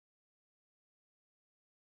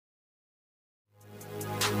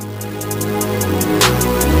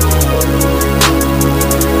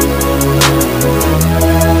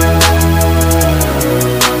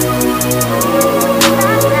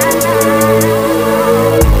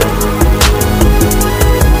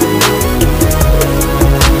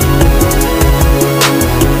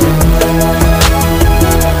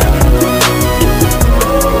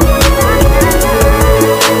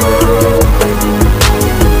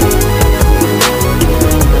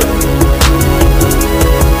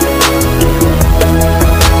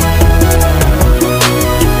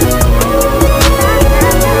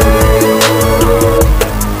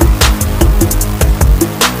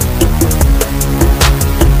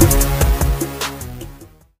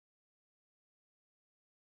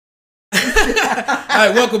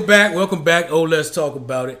right, welcome back. Welcome back. Oh, let's talk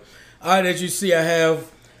about it. All right, as you see, I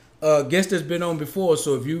have a guest that's been on before.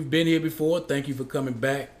 So if you've been here before, thank you for coming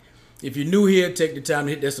back. If you're new here, take the time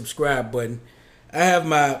to hit that subscribe button. I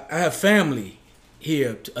have family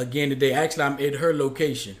here again today. Actually, I'm at her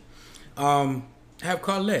location. I have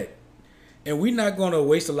Karllette. And we're not going to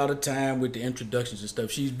waste a lot of time with the introductions and stuff.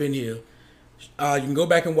 She's been here. You can go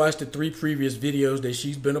back and watch the 3 previous videos that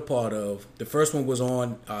she's been a part of. The first one was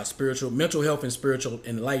on mental health and spiritual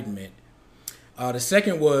enlightenment. The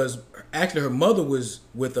second was, actually her mother was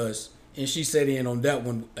with us, and she sat in on that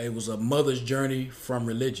one. It was a mother's journey from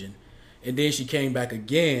religion. And then she came back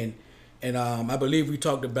again, and I believe we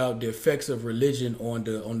talked about the effects of religion on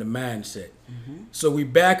the mindset. Mm-hmm. So we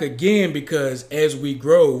back again because as we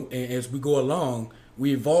grow and as we go along,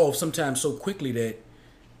 we evolve sometimes so quickly that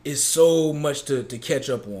it's so much to catch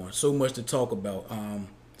up on, so much to talk about.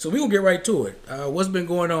 So we're going to get right to it. What's been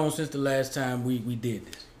going on since the last time we did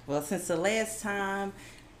this? Well, since the last time,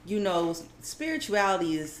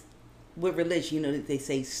 spirituality is with religion, they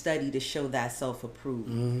say study to show thyself approved.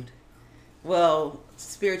 Mm-hmm. Well,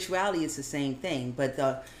 spirituality is the same thing,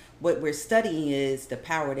 but what we're studying is the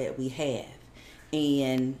power that we have.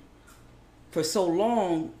 And for so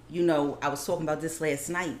long, I was talking about this last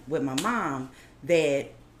night with my mom,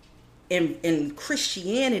 that in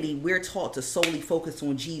Christianity, we're taught to solely focus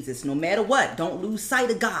on Jesus. No matter what, don't lose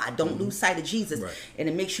sight of God. Don't lose sight of Jesus. Right. And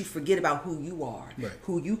it makes you forget about who you are, right,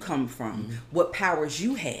 who you come from, what powers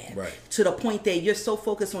you have. Right. To the point that you're so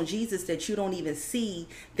focused on Jesus that you don't even see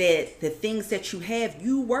that the things that you have,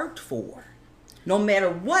 you worked for. No matter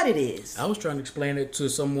what it is. I was trying to explain it to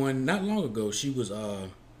someone not long ago. She was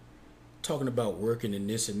talking about working and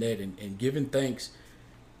this and that and giving thanks.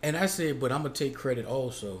 And I said, but I'm going to take credit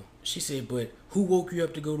also. She said, but who woke you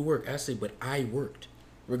up to go to work? I said, but I worked.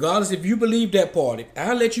 Regardless if you believe that part,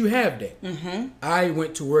 I'll let you have that. Mm-hmm. I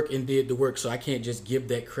went to work and did the work, so I can't just give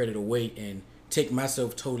that credit away and take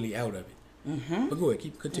myself totally out of it. Mm-hmm. But go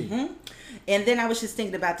ahead, continue. Mm-hmm. And then I was just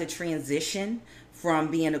thinking about the transition from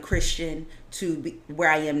being a Christian to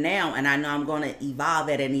where I am now, and I know I'm going to evolve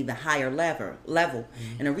at an even higher level.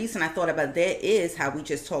 Mm-hmm. And the reason I thought about that is how we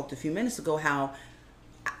just talked a few minutes ago, how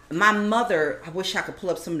my mother, I wish I could pull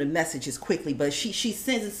up some of the messages quickly, but she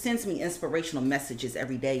sends me inspirational messages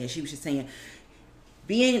every day, and she was just saying,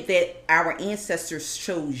 being that our ancestors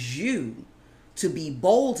chose you to be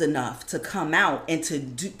bold enough to come out and to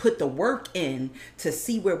put the work in to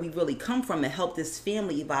see where we really come from and help this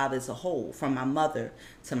family evolve as a whole, from my mother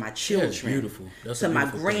to my children, yeah, beautiful. That's to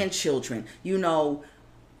my grandchildren.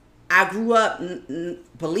 I grew up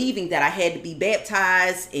believing that I had to be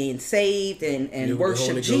baptized and saved and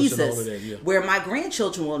worship Jesus, where my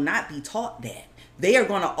grandchildren will not be taught that. They are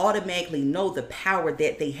going to automatically know the power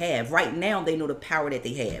that they have. Right now, they know the power that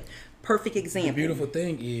they have. Perfect example. The beautiful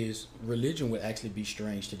thing is religion would actually be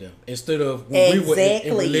strange to them. Instead of when we were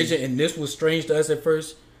in religion and this was strange to us at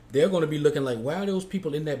first, they're going to be looking like, why are those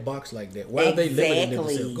people in that box like that? Why are they living in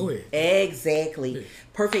themselves? Go ahead. Exactly. Yeah.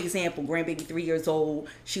 Perfect example. Grandbaby, 3 years old.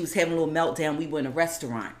 She was having a little meltdown. We were in a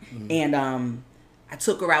restaurant. Mm-hmm. And I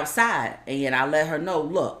took her outside. And I let her know,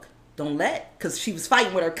 look, because she was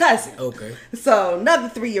fighting with her cousin. Okay. So another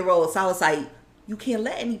 3-year-old. So I was like, you can't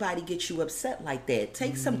let anybody get you upset like that.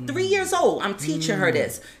 Take some, 3 years old. I'm teaching her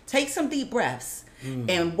this. Take some deep breaths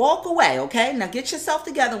and walk away, okay? Now get yourself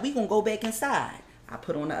together. We're going to go back inside. I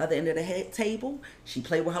put her on the other end of the table. She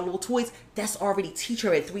played with her little toys. That's already teach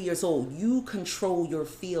her at 3 years old. You control your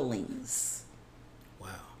feelings. Wow.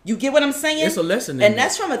 You get what I'm saying? It's a lesson and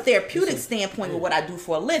that's from a therapeutic standpoint of what I do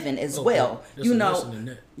for a living as well. There's a lesson in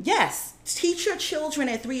that. Yes. Teach your children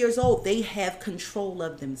at 3 years old. They have control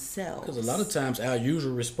of themselves. Because a lot of times our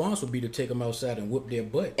usual response would be to take them outside and whoop their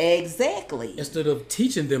butt. Exactly. Instead of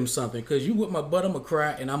teaching them something. Because you whoop my butt, I'm going to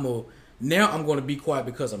cry and now I'm going to be quiet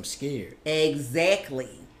because I'm scared.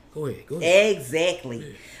 Exactly. Go ahead.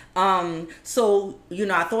 Exactly. Yeah. So,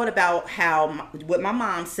 I thought about what my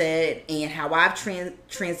mom said and how I've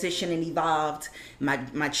transitioned and evolved.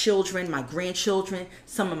 My children, my grandchildren,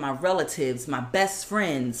 some of my relatives, my best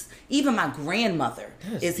friends, even my grandmother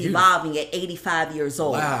is evolving at 85 years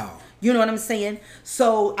old. Wow. You know what I'm saying?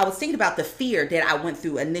 So I was thinking about the fear that I went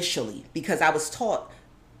through initially because I was taught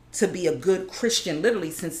to be a good Christian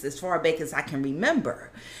literally since as far back as I can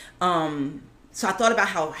remember. So I thought about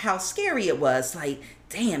how scary it was. Like,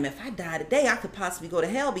 damn, if I die today, I could possibly go to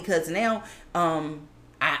hell because now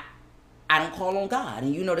I I don't call on God.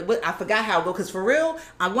 And you know, I forgot how it goes, because for real,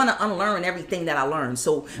 I want to unlearn everything that I learned.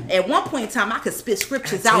 So at one point in time, I could spit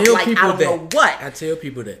scriptures out like I don't know what. I tell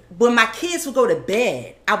people that. When my kids would go to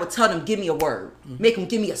bed, I would tell them, give me a word. Make them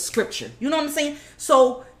give me a scripture. You know what I'm saying?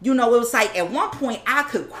 So, you know, it was like at one point I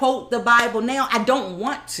could quote the Bible. Now I don't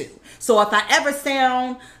want to. So if I ever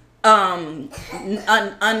sound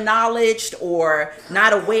unknowledged or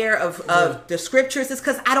not aware of the scriptures, it's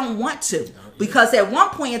because I don't want to. Because at one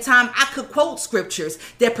point in time, I could quote scriptures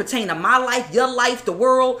that pertain to my life, your life, the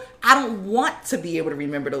world. I don't want to be able to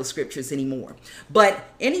remember those scriptures anymore. But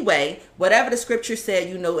anyway, whatever the scripture said,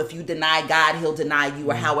 you know, if you deny God, he'll deny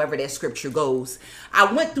you, or however that scripture goes.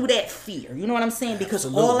 I went through that fear. You know what I'm saying? Because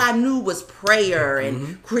all I knew was prayer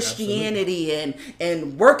and Christianity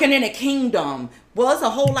and working in a kingdom. Well, there's a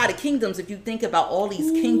whole lot of kingdoms if you think about all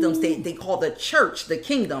these kingdoms. They call the church the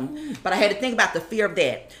kingdom. But I had to think about the fear of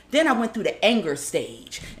that. Then I went through the anger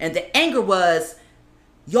stage. And the anger was,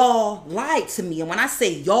 y'all lied to me. And when I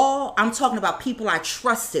say y'all, I'm talking about people I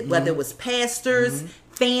trusted, whether it was pastors,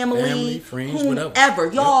 family, friends,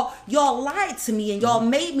 whomever. Y'all lied to me, and y'all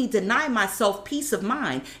made me deny myself peace of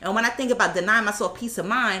mind. And when I think about denying myself peace of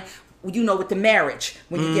mind, you know, with the marriage,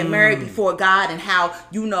 when you get married before God, and how,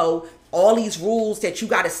 you know, all these rules that you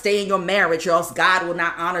got to stay in your marriage or else God will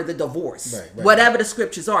not honor the divorce. Right. Whatever the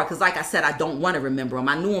scriptures are. Because like I said, I don't want to remember them.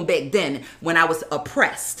 I knew them back then when I was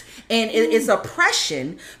oppressed. And it's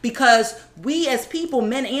oppression because we as people,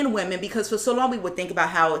 men and women, because for so long we would think about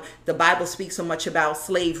how the Bible speaks so much about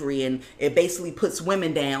slavery and it basically puts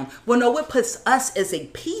women down. Well, no, it puts us as a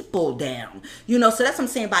people down. You know, so that's what I'm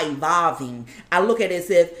saying by evolving. I look at it as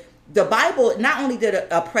if the Bible not only did it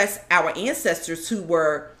oppress our ancestors who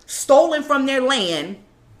were stolen from their land,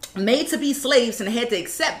 made to be slaves, and had to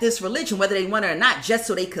accept this religion, whether they wanted it or not, just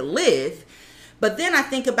so they could live. But then I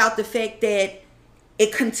think about the fact that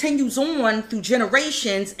it continues on through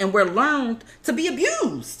generations, and we're learned to be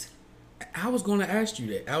abused. I was going to ask you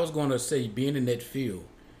that. I was going to say, being in that field,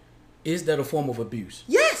 is that a form of abuse?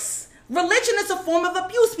 Yes. Religion is a form of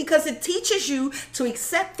abuse because it teaches you to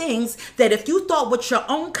accept things that if you thought with your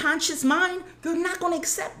own conscious mind, you're not going to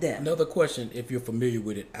accept them. Another question, if you're familiar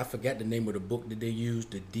with it, I forgot the name of the book that they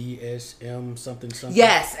used, the DSM something.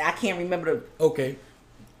 Yes, I can't remember the... Okay.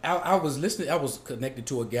 I was listening, I was connected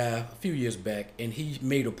to a guy a few years back, and he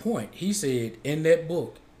made a point. He said in that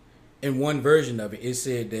book, in one version of it, it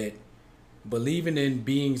said that believing in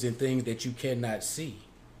beings and things that you cannot see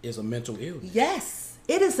is a mental illness. Yes.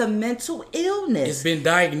 It is a mental illness. It's been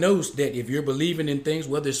diagnosed that if you're believing in things,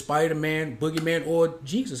 whether it's Spider-Man, Boogeyman, or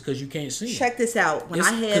Jesus, because you can't see Check this out. When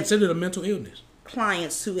I have considered a mental illness.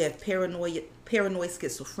 Clients who have paranoid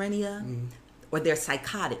schizophrenia, or they're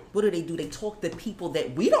psychotic. What do? They talk to people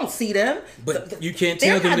that we don't see them. But you can't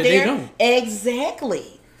tell them that they don't.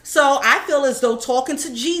 Exactly. So I feel as though talking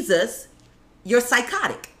to Jesus, you're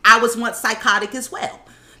psychotic. I was once psychotic as well.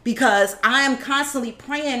 Because I am constantly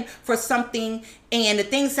praying for something, and the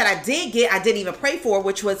things that I did get, I didn't even pray for,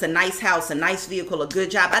 which was a nice house, a nice vehicle, a good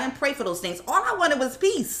job. I didn't pray for those things. All I wanted was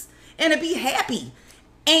peace and to be happy.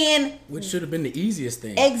 And which should have been the easiest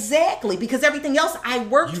thing. Exactly, because everything else I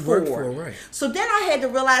worked for. You worked for, right. So then I had to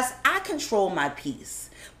realize I control my peace.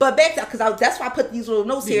 But back to, because that's why I put these little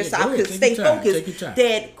notes here, so I could stay focused,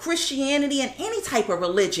 that Christianity and any type of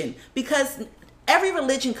religion, because every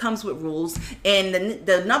religion comes with rules, and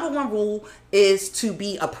the number one rule is to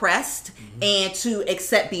be oppressed and to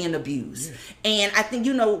accept being abused. Yeah. And I think,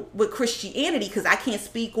 you know, with Christianity, because I can't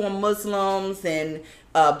speak on Muslims and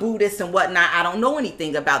Buddhists and whatnot, I don't know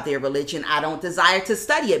anything about their religion. I don't desire to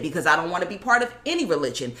study it because I don't want to be part of any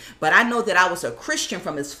religion. But I know that I was a Christian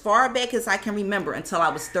from as far back as I can remember until I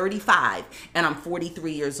was 35, and I'm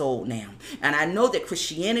 43 years old now. And I know that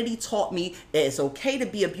Christianity taught me that it's okay to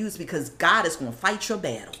be abused because God is going to fight your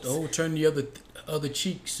battles. Oh, turn the other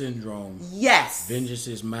cheek syndrome. Yes. Vengeance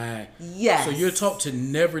is mine. Yes. So you're taught to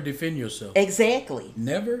never defend yourself. Exactly.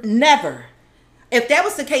 Never? Never. If that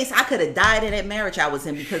was the case, I could have died in that marriage I was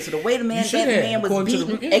in because of the way that man was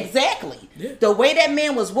beating. Exactly. Yeah. The way that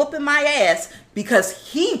man was whooping my ass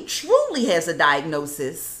because he truly has a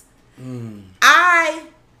diagnosis. I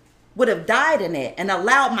would have died in it and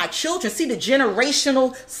allowed my children see the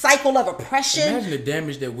generational cycle of oppression. Imagine the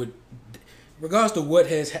damage that would, regardless of what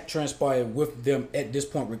has transpired with them at this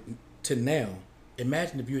point to now,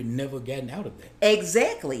 imagine if you had never gotten out of that.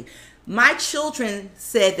 Exactly. My children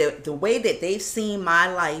said that the way that they've seen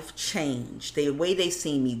my life change, the way they've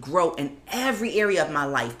seen me grow in every area of my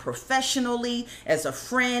life, professionally, as a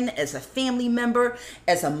friend, as a family member,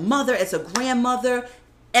 as a mother, as a grandmother,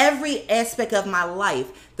 every aspect of my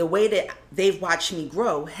life, the way that they've watched me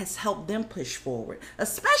grow has helped them push forward,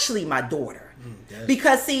 especially my daughter.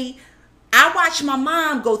 Because see, I watched my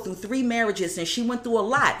mom go through 3 marriages and she went through a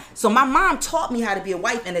lot. So my mom taught me how to be a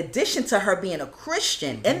wife in addition to her being a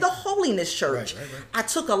Christian in the holiness church. Right. I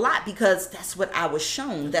took a lot because that's what I was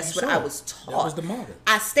shown. That's what I was taught. That was the model.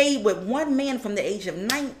 I stayed with one man from the age of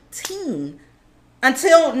 19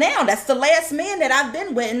 until now. That's the last man that I've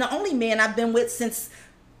been with and the only man I've been with since,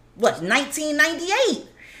 1998.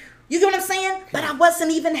 You get what I'm saying? But I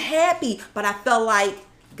wasn't even happy. But I felt like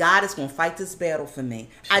God is going to fight this battle for me.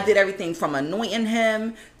 I did everything from anointing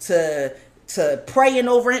him to praying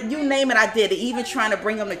over him. You name it, I did it. Even trying to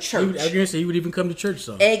bring him to church. I was going to say, he would even come to church.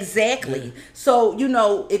 So. Exactly. Yeah. So,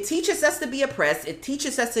 it teaches us to be oppressed. It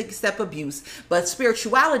teaches us to accept abuse. But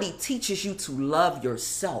spirituality teaches you to love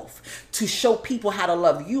yourself, to show people how to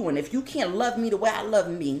love you. And if you can't love me the way I love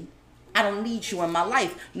me, I don't need you in my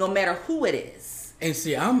life, no matter who it is. And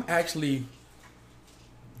see, I'm actually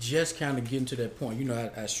just kind of getting to that point.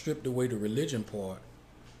 I stripped away the religion part,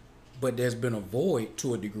 but there's been a void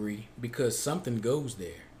to a degree because something goes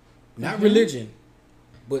there. Not religion,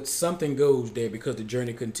 but something goes there because the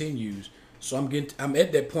journey continues. So I'm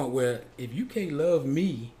at that point where if you can't love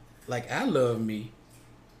me like I love me,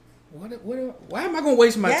 why am I going to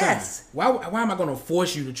waste my time? Why am I going to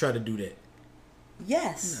force you to try to do that?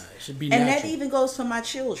 Yes. No, it should be natural. And that even goes for my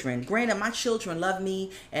children. Granted, my children love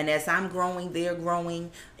me, and as I'm growing, they're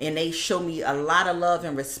growing, and they show me a lot of love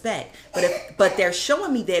and respect. But they're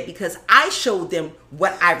showing me that because I showed them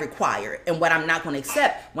what I require and what I'm not going to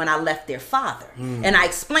accept when I left their father. And I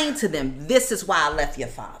explained to them, this is why I left your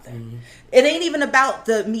father. It ain't even about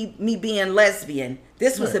me being lesbian.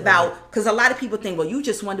 This was about, because a lot of people think, well, you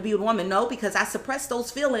just wanted to be with a woman. No, because I suppressed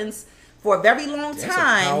those feelings for a very long time.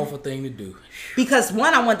 That's a powerful thing to do. Because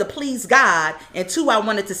 1, I wanted to please God, and 2, I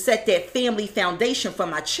wanted to set that family foundation for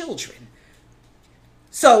my children.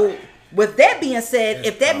 So, with that being said,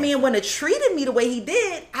 if that man wouldn't have treated me the way he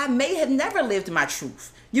did, I may have never lived my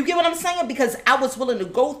truth. You get what I'm saying? Because I was willing to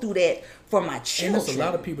go through that for my children. And there's a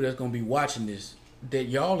lot of people that's going to be watching this that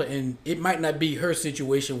y'all are in. It might not be her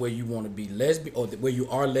situation where you want to be lesbian or where you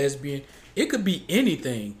are lesbian. It could be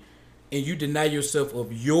anything. And you deny yourself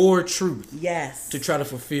of your truth. Yes. To try to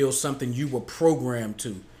fulfill something you were programmed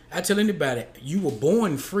to. I tell anybody, you were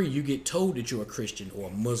born free. You get told that you're a Christian or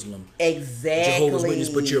a Muslim. Exactly. Jehovah's Witness,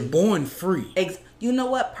 but you're born free. You know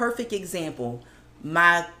what? Perfect example.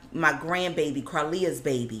 My grandbaby, Karllette's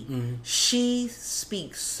baby, she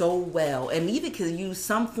speaks so well. And even can use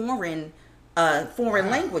some foreign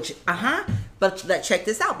language. But check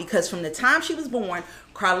this out. Because from the time she was born,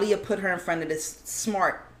 Karllette put her in front of this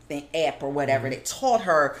smart app or whatever that taught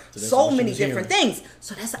her so many different things.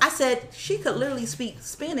 So I said she could literally speak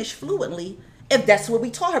Spanish fluently if that's what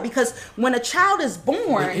we taught her. Because when a child is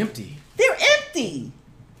born, they're empty.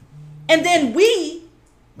 And then we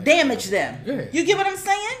damage them. Yeah. You get what I'm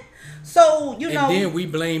saying? So, and then we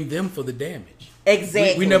blame them for the damage.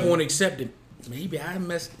 Exactly. We never want to accept it. Maybe I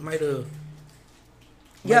might have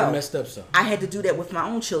messed up something. I had to do that with my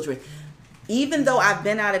own children. Even though I've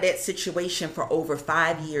been out of that situation for over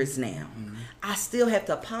 5 years now, I still have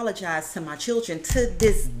to apologize to my children to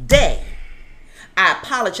this day. I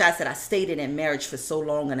apologize that I stayed in marriage for so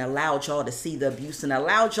long and allowed y'all to see the abuse and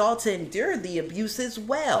allowed y'all to endure the abuse as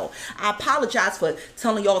well. I apologize for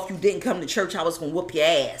telling y'all if you didn't come to church, I was going to whoop your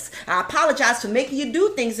ass. I apologize for making you do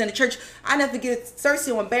things in the church. I never forget,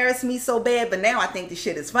 Cersei embarrassed me so bad, but now I think this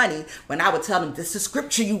shit is funny. When I would tell him, this is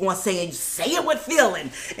scripture you want to say, and you say it with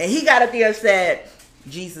feeling. And he got up there and said,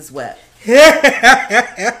 Jesus wept.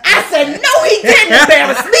 I said, no, he didn't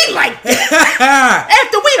embarrass me like that.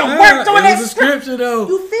 After we done worked on that scripture, though.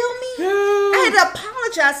 You feel me? I had to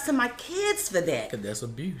apologize to my kids for that. Because that's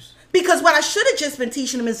abuse. Because what I should have just been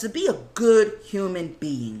teaching them is to be a good human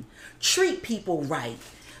being. Treat people right.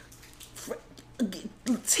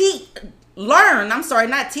 Learn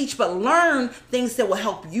things that will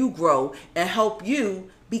help you grow and help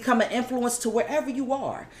you become an influence to wherever you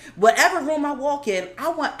are. Whatever room I walk in, I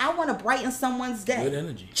want to brighten someone's day. Good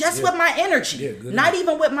energy. Just with my energy. Yeah, good not energy.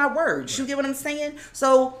 Even with my words. Right. You get what I'm saying?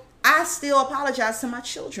 So I still apologize to my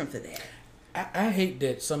children for that. I hate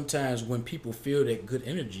that sometimes when people feel that good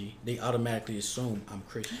energy, they automatically assume I'm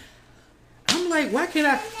Christian. I'm like, why can't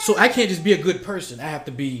I? So I can't just be a good person. I have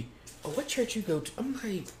to be, what church you go to? I'm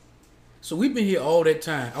like, so we've been here all this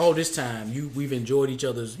time. We've enjoyed each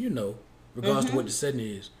other's, regardless to what the setting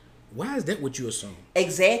is. Why is that what you assume?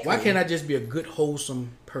 Exactly. Why can't I just be a good,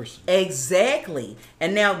 wholesome person? Exactly.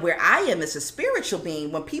 And now where I am as a spiritual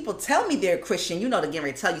being, when people tell me they're a Christian, they're getting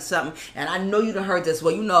ready to tell you something, and I know you done heard this.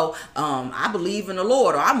 Well, I believe in the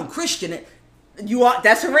Lord, or I'm a Christian.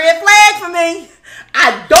 That's a red flag for me.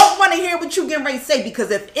 I don't want to hear what you getting ready to say, because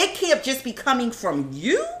if it can't just be coming from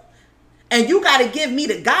you, and you got to give me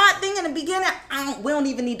the God thing in the beginning, we don't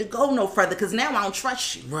even need to go no further, because now I don't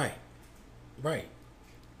trust you. Right.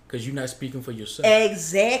 Because you're not speaking for yourself.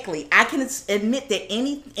 Exactly. I can admit that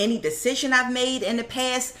any decision I've made in the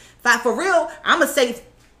past for real, I'm going to say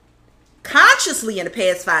consciously in the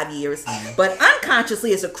past 5 years, but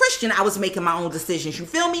unconsciously as a Christian, I was making my own decisions. You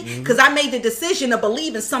feel me? Because I made the decision to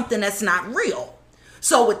believe in something that's not real.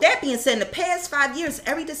 So with that being said, in the past 5 years,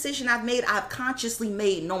 every decision I've made, I've consciously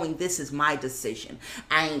made knowing this is my decision.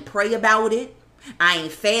 I ain't pray about it. I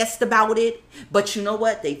ain't fast about it, but you know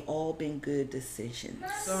what? They've all been good decisions.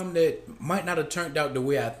 Some that might not have turned out the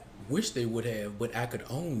way I wish they would have, but I could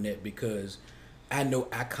own that because I know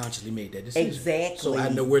I consciously made that decision. Exactly. So I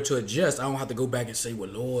know where to adjust. I don't have to go back and say, well,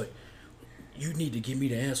 Lord, you need to give me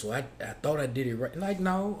the answer. I thought I did it right. Like,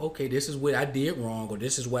 no, okay, this is what I did wrong, or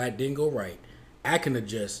this is why I didn't go right. I can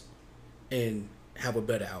adjust and have a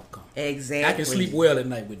better outcome. Exactly. I can sleep well at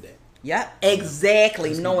night with that. Yep,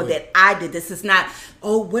 exactly. Knowing that I did this is not,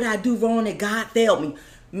 what I do wrong that God failed me.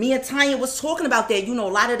 Me and Tanya was talking about that. A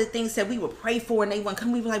lot of the things that we would pray for and they wouldn't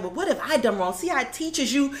come. We were like, well, what have I done wrong? See how it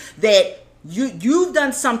teaches you that you've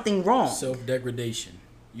done something wrong. Self-degradation.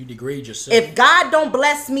 You degrade yourself. If God don't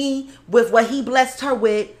bless me with what he blessed her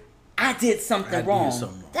with, I did something wrong.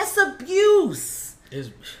 That's abuse. That's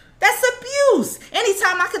abuse.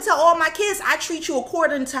 Anytime I can tell all my kids, I treat you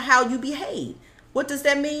according to how you behave. What does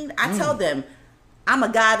that mean? I tell them, I'm a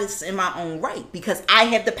goddess in my own right because I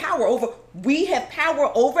have the power we have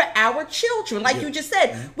power over our children. Like you just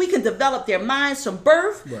said, we can develop their minds from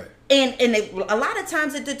birth. Right. And a lot of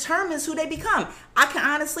times it determines who they become. I can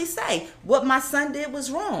honestly say what my son did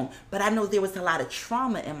was wrong, but I know there was a lot of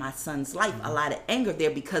trauma in my son's life, a lot of anger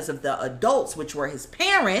there because of the adults, which were his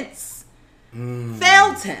parents,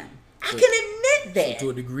 failed him. I can admit that. So to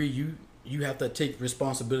a degree, you have to take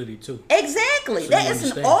responsibility too. Exactly. So that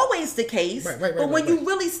isn't always the case. Right, but when you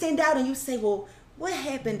really stand out and you say, well, what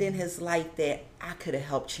happened in his life that I could have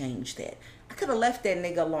helped change that? I could have left that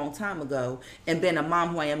nigga a long time ago and been a mom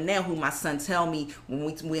who I am now, who my son tell me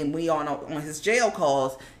when we on his jail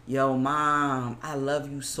calls, yo, Mom, I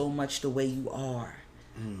love you so much the way you are.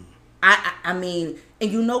 I mean,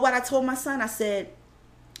 and you know what I told my son? I said,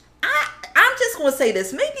 I'm just going to say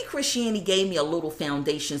this. Maybe Christianity gave me a little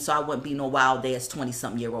foundation so I wouldn't be no wild ass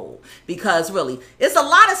 20-something-year-old. Because really, it's a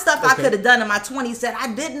lot of stuff I could have done in my 20s that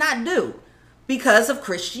I did not do because of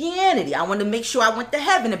Christianity. I wanted to make sure I went to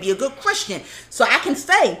heaven and be a good Christian. So I can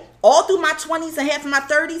say, all through my 20s and half of my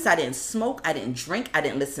 30s, I didn't smoke, I didn't drink, I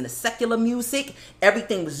didn't listen to secular music.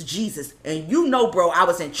 Everything was Jesus. And bro, I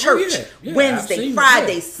was in church Wednesday,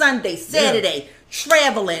 Friday, Sunday, Saturday.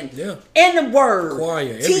 Traveling, in the Word,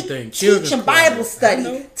 choir, everything, teaching Bible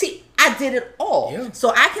study. I did it all. Yeah.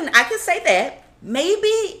 So I can say that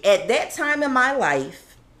maybe at that time in my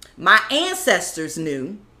life, my ancestors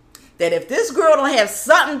knew that if this girl don't have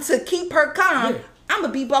something to keep her calm, I'm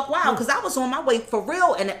gonna be buck wild because I was on my way for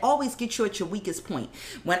real. And it always gets you at your weakest point.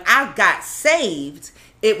 When I got saved,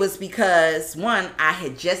 it was because, one, I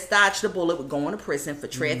had just dodged a bullet with going to prison for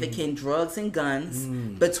trafficking drugs and guns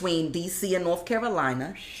between D.C. and North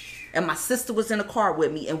Carolina. And my sister was in a car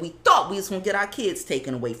with me, and we thought we was going to get our kids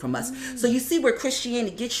taken away from us. So you see where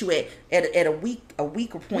Christianity gets you at a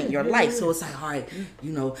weaker point in your life. So it's like, all right,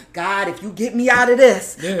 God, if you get me out of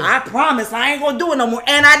this, I promise I ain't going to do it no more.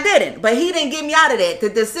 And I didn't. But he didn't get me out of that. The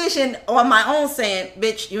decision on my own saying,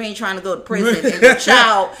 bitch, you ain't trying to go to prison, and your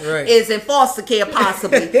child is in foster care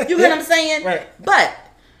possibly. You get what I'm saying? Right. But,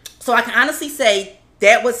 so I can honestly say,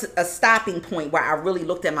 that was a stopping point where I really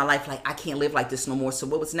looked at my life like, I can't live like this no more. So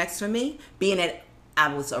what was next for me? Being that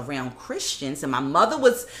I was around Christians and my mother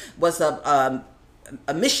was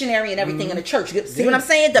a missionary and everything in the church. You see what I'm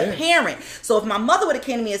saying? The parent. So if my mother would have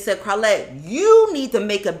came to me and said, Karllette, you need to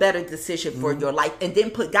make a better decision for your life and then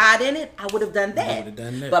put God in it, I would have done that.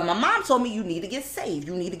 But my mom told me you need to get saved.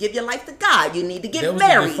 You need to give your life to God. You need to get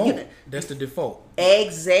married. That's the default.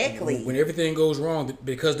 Exactly. When everything goes wrong,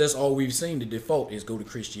 because that's all we've seen, the default is go to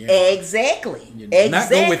Christianity. Exactly. Not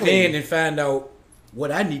go within and find out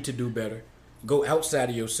what I need to do better. Go outside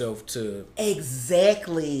of yourself to...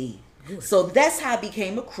 Exactly. Good. So that's how I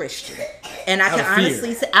became a Christian. And I can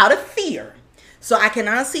honestly say, out of fear. So I can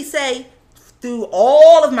honestly say, through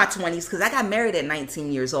all of my 20s, because I got married at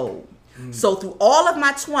 19 years old. So through all of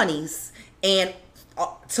my 20s and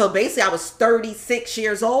so basically I was 36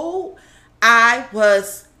 years old. I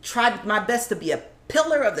was tried my best to be a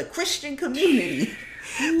pillar of the Christian community.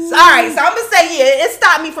 Sorry, so I'm gonna say, yeah, it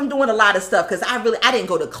stopped me from doing a lot of stuff because I didn't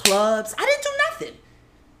go to clubs. I didn't do nothing.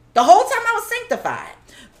 The whole time I was sanctified.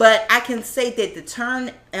 But I can say that the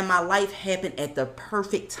turn in my life happened at the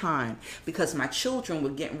perfect time because my children were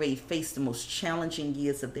getting ready to face the most challenging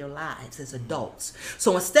years of their lives as adults.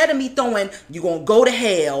 So instead of me throwing, you're going to go to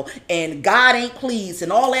hell and God ain't pleased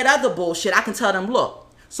and all that other bullshit, I can tell them,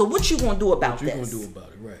 look, so what you going to do about this? What you going to do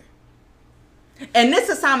about it, right. And this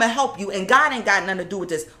is how I'm going to help you. And God ain't got nothing to do with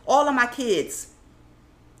this. All of my kids,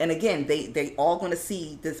 and again, they all going to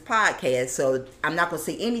see this podcast, so I'm not going to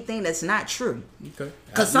say anything that's not true. Okay.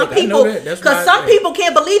 Because some people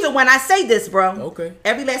can't believe it when I say this, bro. Okay.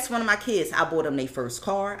 Every last one of my kids, I bought them their first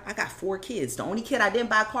car. I got 4 kids. The only kid I didn't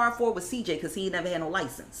buy a car for was CJ because he never had no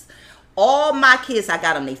license. All my kids, I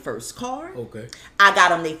got them their first car. Okay. I got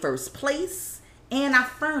them their first place, and I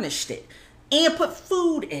furnished it. And put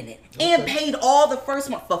food in it. Okay. And paid all the first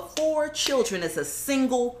month for 4 children as a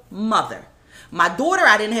single mother. My daughter,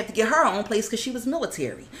 I didn't have to get her own place because she was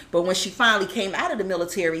military. But when she finally came out of the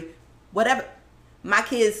military, whatever, my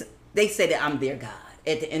kids, they say that I'm their God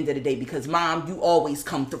at the end of the day because, Mom, you always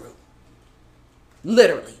come through.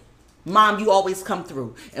 Literally. Mom, you always come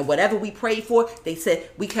through. And whatever we prayed for, they said,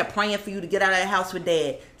 we kept praying for you to get out of the house with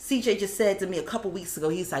Dad. CJ just said to me a couple weeks ago,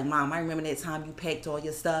 he's like, Mom, I remember that time you packed all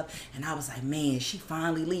your stuff. And I was like, man, she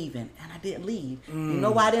finally leaving. And I didn't leave. You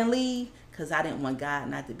know why I didn't leave? Because I didn't want God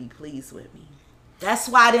not to be pleased with me. That's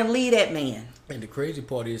why I didn't leave that man. And the crazy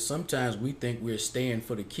part is sometimes we think we're staying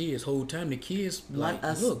for the kids. Whole time the kids like,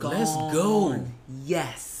 look, let's go.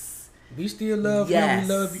 Yes. We still love you. We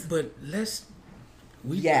love you, but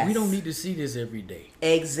we don't need to see this every day.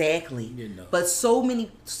 Exactly. You know. But so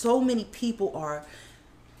many people are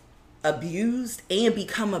abused and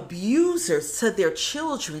become abusers to their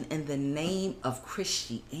children in the name of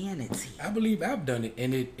Christianity. I believe I've done it,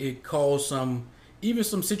 and it caused some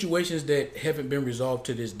situations that haven't been resolved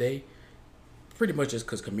to this day, pretty much just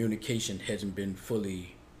because communication hasn't been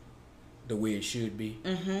fully the way it should be.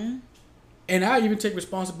 Mm-hmm. And I even take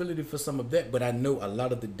responsibility for some of that, but I know a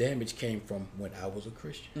lot of the damage came from when I was a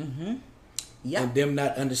Christian. Mm-hmm. Yeah. And them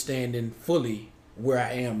not understanding fully where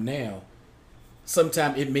I am now.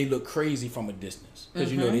 Sometimes it may look crazy from a distance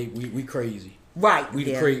because you know we crazy. Right. We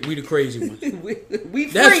the crazy ones. we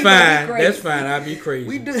That's fine. That's fine. I'll be crazy.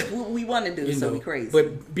 We do what we want to do, so we crazy.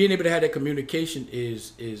 But being able to have that communication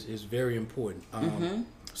is very important.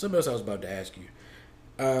 Something else I was about to ask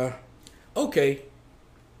you. Okay.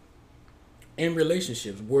 In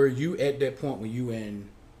relationships, were you at that point when you and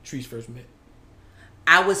Treese first met?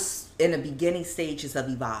 I was in the beginning stages of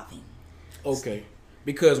evolving. Okay.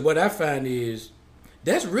 Because what I find is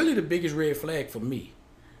that's really the biggest red flag for me.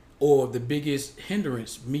 Or the biggest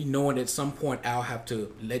hindrance, me knowing at some point I'll have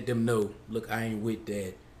to let them know, look, I ain't with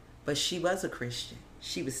that. But she was a Christian.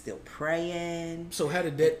 She was still praying. So how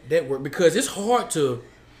did that work? Because it's hard to,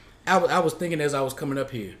 I was thinking as I was coming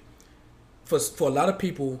up here, for a lot of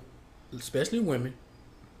people, especially women,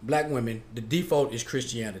 black women, the default is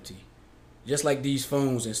Christianity. Just like these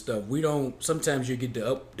phones and stuff. Sometimes you get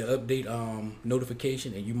the update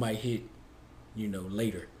notification and you might hit,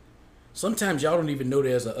 later. Sometimes y'all don't even know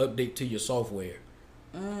there's an update to your software.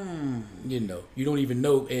 You don't even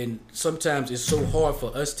know. And sometimes it's so hard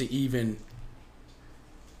for us to even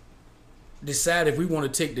decide if we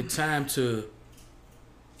want to take the time to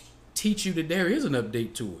teach you that there is an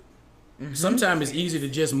update to it. Mm-hmm. Sometimes it's easy to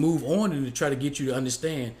just move on and to try to get you to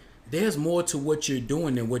understand there's more to what you're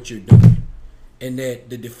doing than what you're doing. And that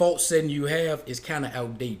the default setting you have is kind of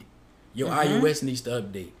outdated. Your iOS needs to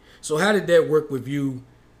update. So how did that work with you?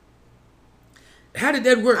 How did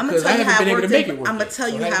that work? Because I haven't been able to make it work. I'm going to tell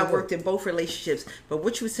you how it worked in both relationships. But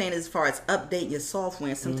what you were saying as far as update your software,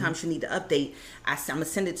 and sometimes you need to update. I'm going to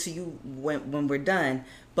send it to you when we're done.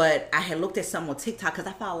 But I had looked at something on TikTok because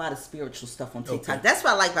I found a lot of spiritual stuff on TikTok. Okay. That's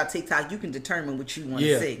what I like about TikTok. You can determine what you want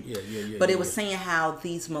to see. But it was saying how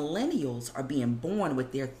these millennials are being born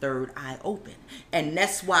with their third eye open. And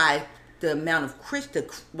that's why the amount of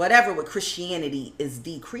whatever with Christianity is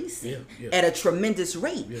decreasing at a tremendous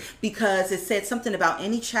rate. Because it said something about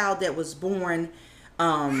any child that was born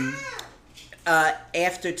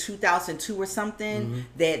after 2002 or something,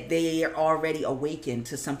 that they are already awakened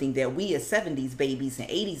to something that we as 70s babies and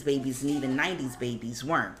 80s babies and even 90s babies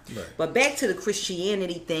weren't. Right. But back to the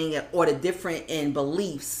Christianity thing or the different in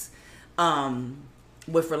beliefs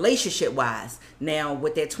with relationship wise. Now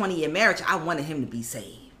with that 20-year marriage, I wanted him to be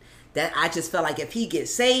saved. that I just felt like if he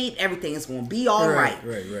gets saved, everything is going to be all right.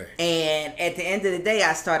 Right. And at the end of the day,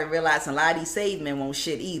 I started realizing a lot of these saved men won't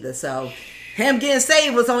shit either. So him getting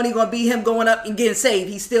saved was only going to be him going up and getting saved.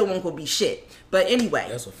 He still won't go be shit. But anyway.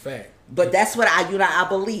 That's a fact. But that's what I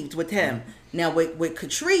believed with him. Mm-hmm. Now with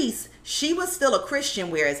Catrice, she was still a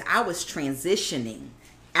Christian, whereas I was transitioning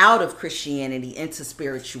out of Christianity into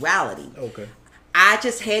spirituality. Okay. I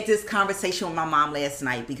just had this conversation with my mom last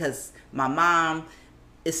night because my mom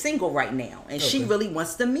is single right now, and she really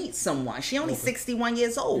wants to meet someone. She only 61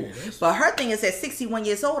 years old, but her thing is at 61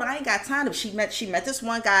 years old, I ain't got time to. She met this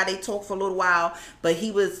one guy. They talked for a little while, but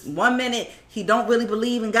he was 1 minute he don't really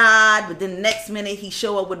believe in God, but then the next minute he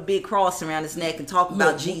show up with a big cross around his neck and talk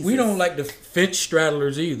about Jesus. We don't like the fence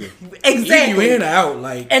straddlers either. Exactly, either you in or out,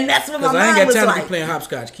 like. And that's what my mom was like. I ain't got time like. To be playing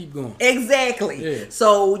hopscotch. Keep going. Exactly. Yeah.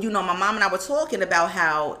 So my mom and I were talking about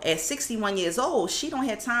how at 61 years old, she don't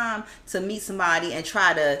have time to meet somebody and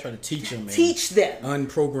try to teach them,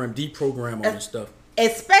 unprogram, deprogram all this stuff.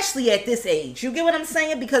 Especially at this age. You get what I'm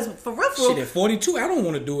saying? Because for real, shit, at 42, I don't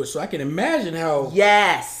want to do it, so I can imagine how.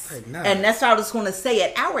 Yes. Like, nah. And that's what I was going to say.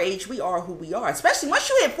 At our age, we are who we are. Especially once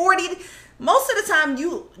you hit 40, most of the time,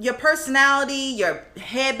 your personality, your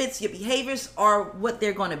habits, your behaviors are what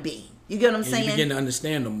they're going to be. You get what I'm saying? You begin to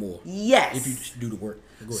understand them more. Yes. If you do the work.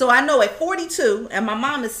 So I know at 42, and my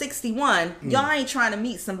mom is 61, y'all ain't trying to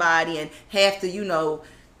meet somebody and have to,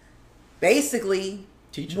 basically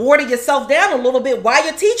water yourself down a little bit while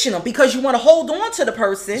you're teaching them because you want to hold on to the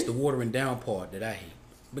person. It's the watering down part that I hate.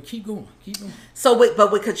 But keep going. So, with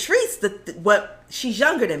Catrice, she's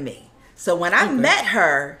younger than me. So when I met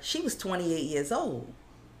her, she was 28 years old,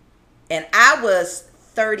 and I was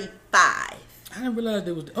 35. I didn't realize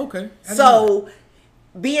there was So,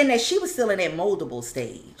 being that she was still in that moldable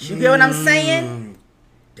stage, you get what I'm saying?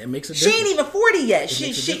 That makes a difference. She ain't even 40 yet.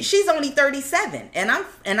 She's only 37, and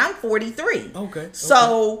I'm 43. Okay.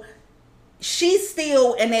 So she's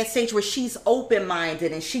still in that stage where she's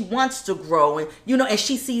open-minded and she wants to grow, and and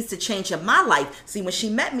she sees the change in my life. See, when she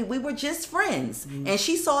met me, we were just friends, and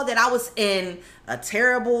she saw that I was in a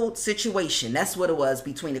terrible situation. That's what it was,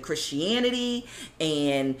 between the Christianity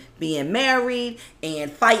and being married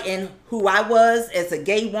and fighting who I was as a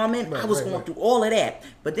gay woman. I was going through all of that.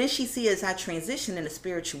 But then she see as I transitioned into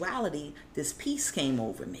spirituality, this peace came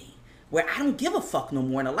over me, where I don't give a fuck no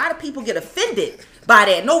more. And a lot of people get offended by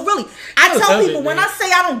that. No, really. I tell people when I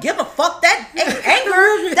say I don't give a fuck, that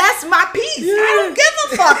anger, that's my peace. Yeah. I don't give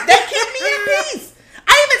a fuck. That keep me in peace.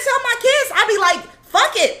 I even tell my kids, I be like,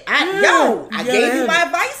 fuck it. I gave you my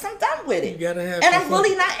advice. I'm done with it. And I'm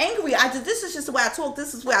really not angry. This is just the way I talk.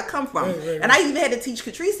 This is where I come from. Right. And I even had to teach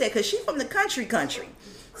Catrice that because she's from the country.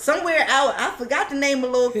 Somewhere out, I forgot the name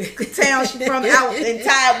of the little town she's from, out in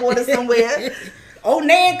Tidewater somewhere. Old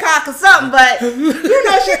Nancock or something, but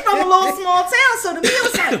she's from a little small town. So to me, it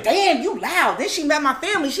was like, damn, you loud. Then she met my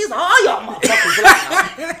family. She's like, oh, y'all motherfuckers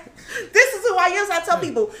loud. This is who I am. So I tell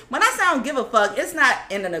people, when I say I don't give a fuck, it's not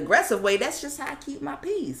in an aggressive way. That's just how I keep my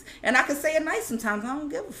peace. And I can say it nice sometimes. I don't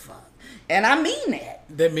give a fuck, and I mean that.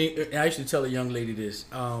 I used to tell a young lady this,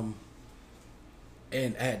 and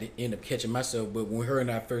I had to end up catching myself. But when her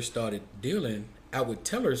and I first started dealing, I would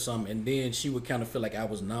tell her something, and then she would kind of feel like I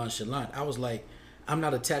was nonchalant. I was like, I'm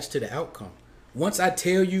not attached to the outcome. Once I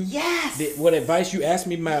tell you what advice you ask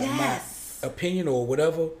me, my opinion or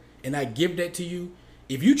whatever, and I give that to you,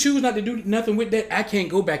 if you choose not to do nothing with that, I can't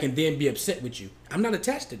go back and then be upset with you. I'm not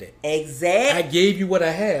attached to that. Exactly. I gave you what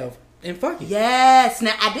I have, and fuck it. Yes.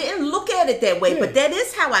 Now, I didn't look at it that way, but that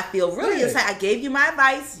is how I feel. Really, it's like I gave you my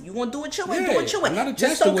advice. You want to do it your way, do it your way. I'm not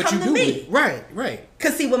attached to what you do. Me. Right.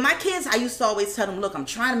 Because, see, with my kids, I used to always tell them, look, I'm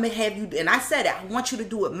trying to have you, and I said it, I want you to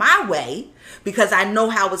do it my way because I know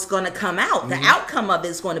how it's going to come out. The outcome of it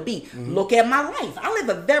is going to be, look at my life. I live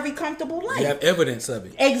a very comfortable life. You have evidence of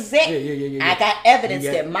it. Exactly. Yeah. I got evidence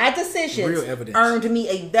that my decisions earned me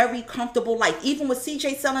a very comfortable life. Even with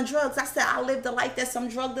CJ selling drugs, I said I lived the life that some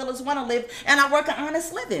drug dealers want to live, and I work an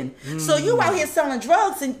honest living. So you out here selling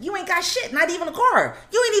drugs, and you ain't got shit, not even a car.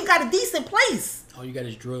 You ain't even got a decent place. All you got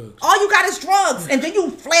is drugs. And then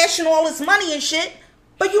you flashing all this money and shit,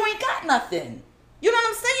 but you ain't got nothing. You know what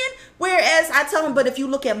I'm saying? Whereas I tell them, but if you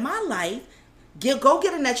look at my life, go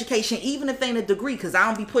get an education, even if it ain't a degree, because I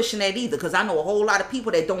don't be pushing that either, because I know a whole lot of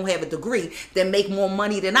people that don't have a degree that make more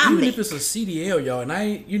money than I make. Even if it's a CDL, y'all, and I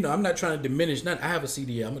ain't, I'm not trying to diminish nothing. I have a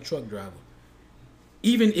CDL. I'm a truck driver.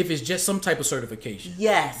 Even if it's just some type of certification.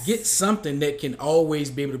 Yes. Get something that can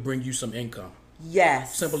always be able to bring you some income.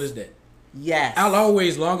 Yes. Simple as that. Yes. I'll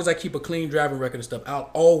always, long as I keep a clean driving record and stuff, I'll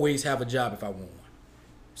always have a job if I want one.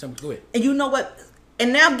 Simple. Go ahead. And you know what?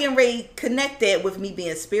 And now I'm getting ready to connect that with me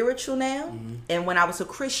being spiritual now. Mm-hmm. And when I was a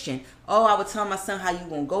Christian, I would tell my son how you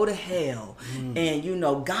gonna go to hell. Mm-hmm.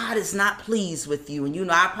 And, God is not pleased with you.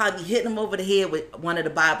 And, I'd probably hit him over the head with one of the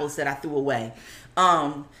Bibles that I threw away.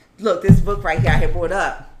 Look, this book right here I had brought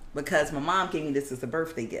up because my mom gave me this as a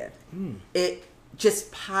birthday gift. It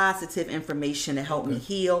just positive information to help me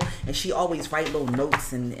heal. And she always write little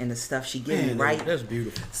notes and the stuff she gave me, right? That's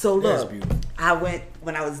beautiful. So look,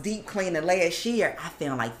 when I was deep cleaning last year, I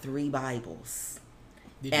found like 3 Bibles.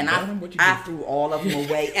 I threw all of them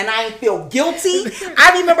away. And I didn't feel guilty.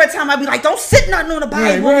 I remember a time I'd be like, don't sit nothing on the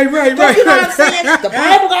Bible. Right. You know what I'm saying? The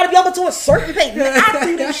Bible got to be up to a certain page. I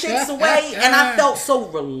threw them shits away and I felt so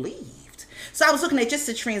relieved. So I was looking at just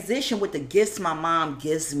the transition with the gifts my mom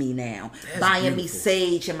gives me now. That's buying beautiful. Me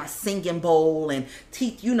sage and my singing bowl and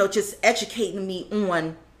just educating me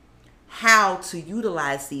on how to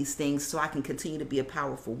utilize these things so I can continue to be a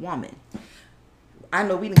powerful woman. I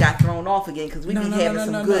know we done got thrown off again because we be having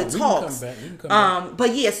some good talks. We can come back.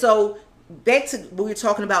 But yeah, so back to what we were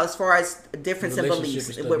talking about as far as difference in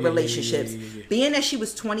beliefs with relationships. Yeah. Being that she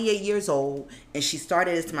was 28 years old and she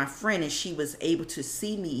started as my friend and she was able to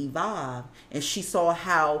see me evolve and she saw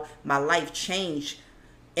how my life changed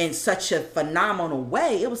in such a phenomenal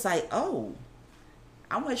way, it was like, oh,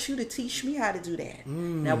 I want you to teach me how to do that.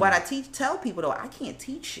 Now, what I tell people though, I can't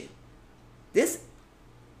teach you. This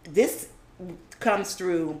comes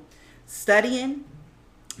through studying,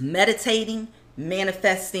 meditating,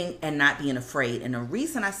 manifesting, and not being afraid. And the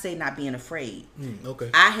reason I say not being afraid,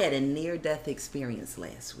 I had a near-death experience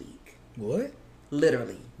last week. What?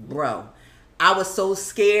 Literally, bro. I was so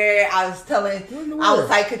scared. I was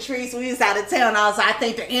like, Catrice, we was out of town. I was like, I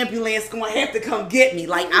think the ambulance going to have to come get me.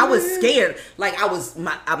 Like, I was scared. Like,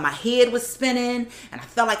 my head was spinning, and I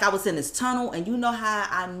felt like I was in this tunnel. And you know how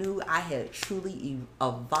I knew I had truly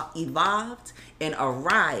evolved and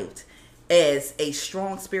arrived as a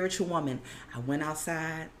strong spiritual woman? I went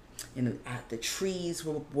outside, and the trees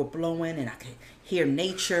were blowing, and I could hear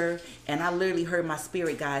nature. And I literally heard my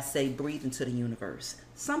spirit guide say, breathe into the universe.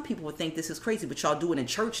 Some people would think this is crazy, but y'all do it in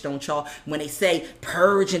church, don't y'all? When they say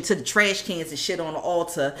purge into the trash cans and shit on the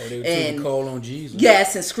altar. They would call on Jesus.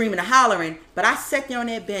 Yes, and screaming and hollering. But I sat there on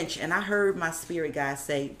that bench and I heard my spirit guide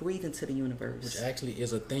say, breathe into the universe. Which actually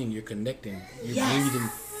is a thing. You're connecting. You're breathing.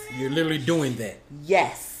 You're literally doing that.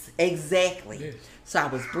 Yes, exactly. Yes. So I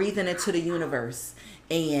was breathing into the universe.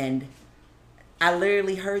 And I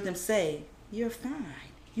literally heard them say, you're fine.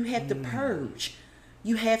 You have to purge.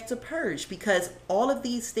 You have to purge because all of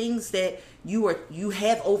these things that you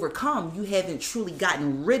have overcome, you haven't truly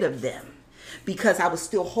gotten rid of them because I was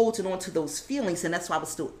still holding on to those feelings, and that's why I was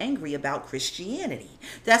still angry about Christianity.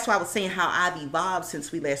 That's why I was saying how I've evolved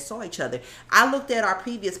since we last saw each other. I looked at our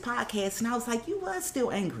previous podcast and I was like, you were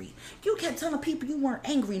still angry. You kept telling people you weren't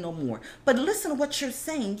angry no more. But listen to what you're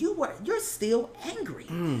saying. You're still angry.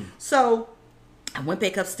 So I went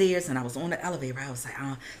back upstairs and I was on the elevator. I was like,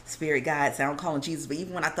 spirit guide, so I don't call him Jesus. But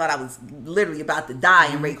even when I thought I was literally about to die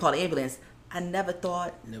and ready to call the ambulance, I never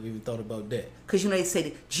even thought about that. Because they say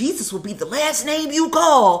that Jesus will be the last name you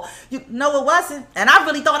call. No, it wasn't. And I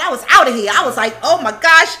really thought I was out of here. I was like, oh my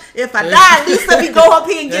gosh, if I die, at least let me go up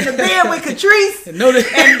here and get in the bed with Catrice and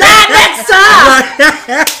die next time.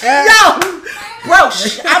 Yo, bro,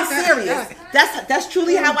 I'm serious. That's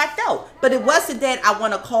truly how I felt. But it wasn't that I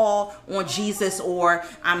want to call on Jesus or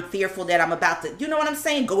I'm fearful that I'm about to, you know what I'm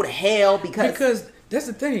saying, go to hell because that's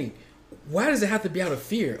the thing. Why does it have to be out of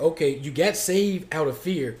fear? Okay, you got saved out of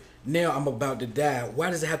fear. Now I'm about to die. Why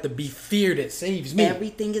does it have to be fear that saves me?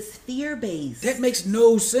 Everything is fear-based. That makes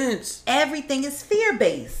no sense. Everything is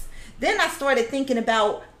fear-based. Then I started thinking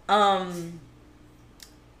about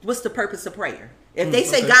what's the purpose of prayer? If they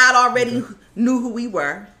say God already knew who we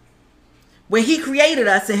were, when he created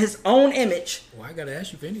us in his own image. Well, I gotta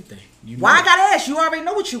ask you for anything. I gotta ask? You already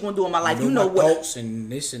know what you're gonna do in my life. You know what thoughts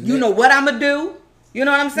and this and that. You know what I'm gonna do. You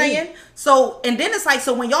know what I'm saying? Yeah. So, and then it's like,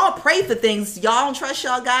 so when y'all pray for things, y'all don't trust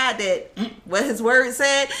y'all God that what his word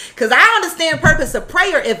said? Because I understand purpose of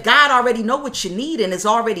prayer. If God already know what you need and it's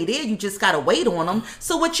already there, you just gotta wait on him.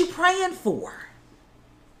 So what you praying for?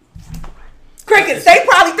 Crickets, they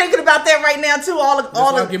probably thinking about that right now too.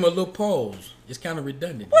 I'll give him a little pause. It's kind of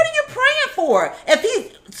redundant. What are you praying for?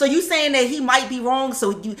 So you saying that he might be wrong?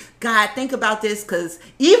 So God, think about this, because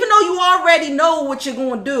even though you already know what you're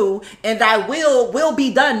going to do, and thy will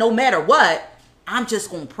be done no matter what, I'm just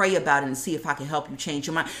going to pray about it and see if I can help you change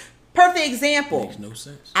your mind. Perfect example. Makes no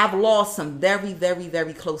sense. I've lost some very, very,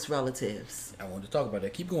 very close relatives. I want to talk about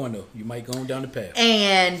that. Keep going though. You might go on down the path.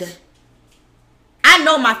 And I I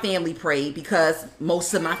know my family prayed because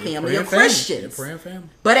most of my family are Christians. They're praying family.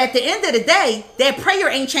 But at the end of the day, that prayer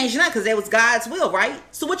ain't changing nothing because that was God's will, right?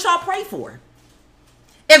 So what y'all pray for?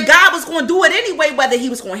 If God was going to do it anyway, whether he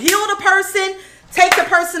was going to heal the person, take the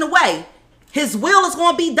person away, his will is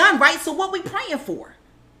going to be done, right? So what we praying for?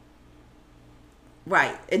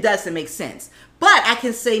 Right. It doesn't make sense. But I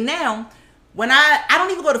can say now, when I don't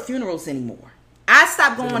even go to funerals anymore. I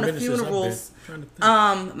stopped going to funerals.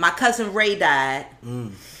 My cousin Ray died.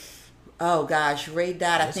 Oh gosh, Ray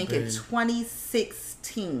died. I think in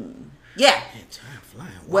 2016. Yeah. Time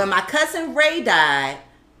flying. Wow. When my cousin Ray died,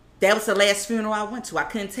 that was the last funeral I went to. I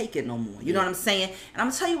couldn't take it no more. You know what I'm saying? And I'm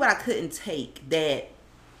gonna tell you what I couldn't take. That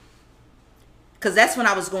because that's when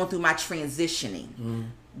I was going through my transitioning.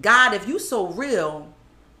 God, if you so real,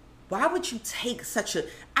 why would you take such a?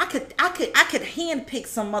 I could handpick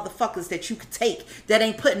some motherfuckers that you could take that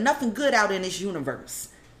ain't putting nothing good out in this universe.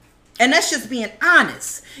 And that's just being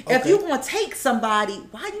honest. Okay. If you want to take somebody,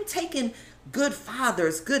 why are you taking good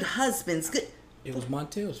fathers, good husbands, good? It was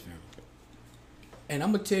Montel's funeral. And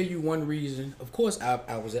I'm gonna tell you one reason. Of course,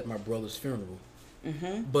 I was at my brother's funeral,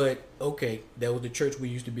 but okay, that was the church we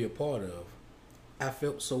used to be a part of. I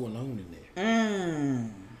felt so alone in there.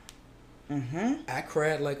 I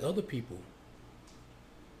cried like other people.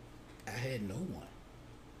 I had no one.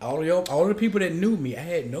 All the people that knew me, I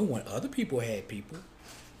had no one. Other people had people.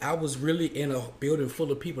 I was really in a building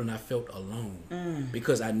full of people, and I felt alone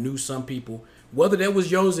because I knew some people, whether that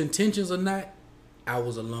was yours intentions or not, I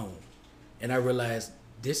was alone. And I realized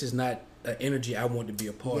this is not an energy I want to be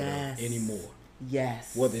a part of anymore.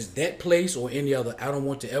 Yes. Whether it's that place or any other, I don't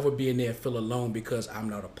want to ever be in there and feel alone because I'm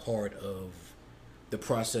not a part of the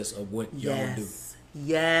process of what y'all do.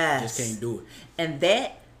 Yes. I just can't do it. And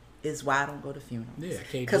that is why I don't go to funerals. Yeah, I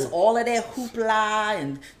can't do it. Because all of that hoopla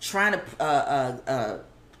and trying to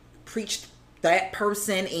preach that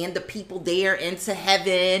person and the people there into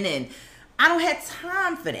heaven, and I don't have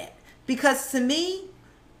time for that. Because to me,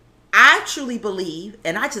 I truly believe,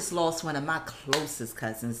 and I just lost one of my closest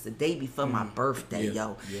cousins the day before my birthday,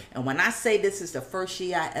 yo. Yeah. And when I say this is the first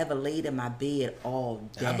year I ever laid in my bed all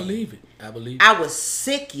day. I believe it. I was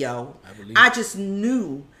sick, yo. I just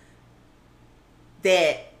knew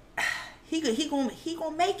that he gonna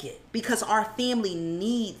make it because our family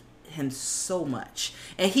needs him so much.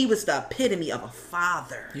 And he was the epitome of a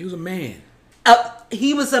father. He was a man.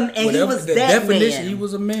 He was that man. He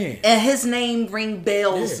was a man, and his name ring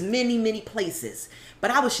bells many places.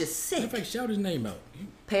 But I was just sick. In fact, shout his name out.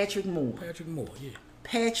 Patrick Moore.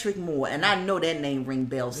 Patrick Moore, and I know that name ring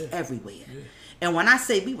bells everywhere. Yeah. And when I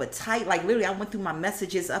say we were tight, like literally, I went through my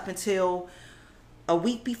messages up until a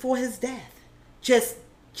week before his death. Just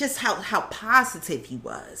how positive he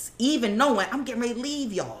was, even knowing I'm getting ready to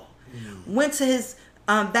leave y'all. Went to his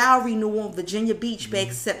vow renewal in Virginia Beach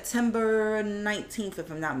back September 19th,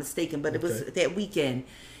 if I'm not mistaken, but it was that weekend.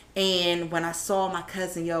 And when I saw my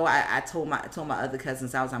cousin, yo, I told my other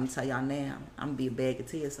cousins, I'm gonna tell y'all now, I'm gonna be a bag of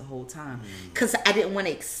tears the whole time, because I didn't want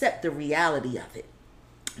to accept the reality of it.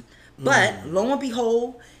 But lo and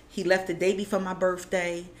behold, he left the day before my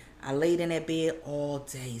birthday. I laid in that bed all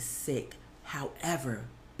day sick. However,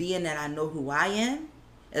 being that I know who I am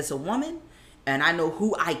as a woman, and I know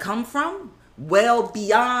who I come from, well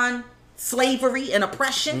beyond slavery and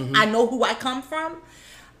oppression, I know who I come from.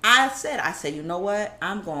 I said, you know what?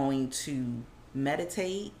 I'm going to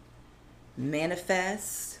meditate,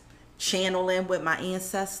 manifest, channel in with my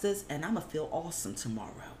ancestors, and I'm going to feel awesome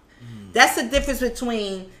tomorrow. That's the difference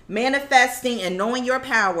between manifesting and knowing your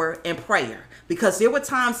power and prayer. Because there were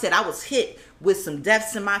times that I was hit with some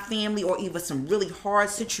deaths in my family or even some really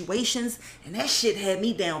hard situations, and that shit had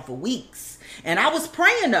me down for weeks. And I was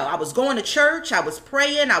praying though. I was going to church. I was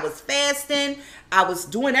praying. I was fasting. I was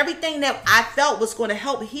doing everything that I felt was going to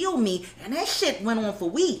help heal me. And that shit went on for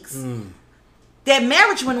weeks. That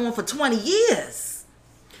marriage went on for 20 years.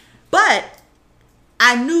 But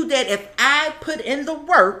I knew that if I put in the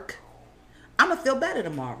work, I'm going to feel better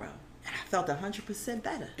tomorrow. And I felt 100%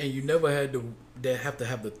 better. And you never had to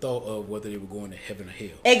have the thought of whether they were going to heaven or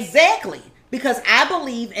hell. Exactly. Because I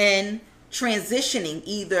believe in transitioning.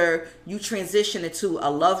 Either you transition into a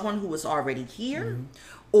loved one who was already here,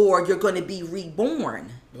 or you're going to be reborn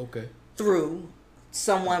through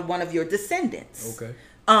one of your descendants.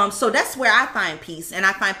 So that's where I find peace. And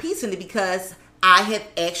I find peace in it because I have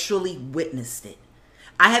actually witnessed it.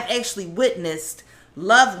 I have actually witnessed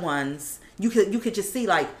loved ones. You could just see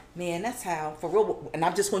like, man, that's how, for real. And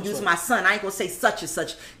I'm just going to use my son. I ain't going to say such and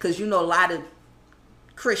such, because you know a lot of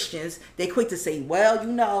Christians, they quick to say, well,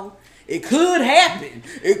 you know, It could happen.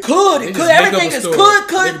 It could. Everything is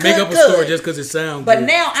could. Make up a story just because it sounds good. But good.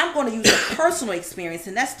 now I'm going to use a personal experience,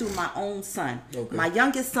 and that's through my own son. Okay. My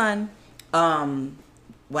youngest son,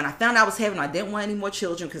 when I found out I was having, I didn't want any more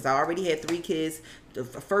children because I already had 3 kids. The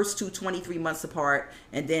first 2, 23 months apart,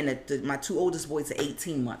 and then my 2 oldest boys are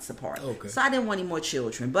 18 months apart. Okay. So I didn't want any more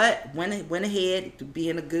children, but went ahead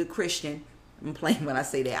being a good Christian. I'm playing when I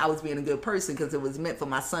say that. I was being a good person because it was meant for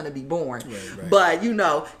my son to be born. Right. But,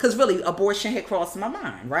 because really abortion had crossed my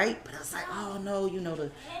mind, right? But I was like, oh no,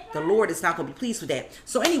 the Lord is not going to be pleased with that.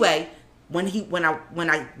 So anyway, when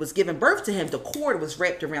I was giving birth to him, the cord was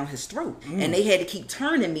wrapped around his throat. And they had to keep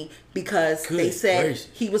turning me because they said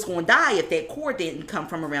he was going to die if that cord didn't come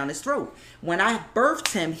from around his throat. When I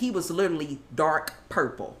birthed him, he was literally dark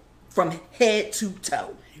purple from head to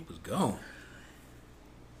toe. He was gone.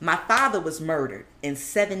 My father was murdered in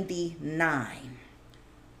 1979.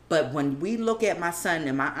 But when we look at my son,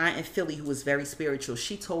 and my aunt in Philly, who was very spiritual,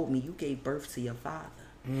 she told me, you gave birth to your father.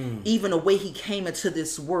 Even the way he came into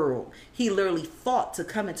this world, he literally fought to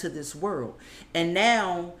come into this world. And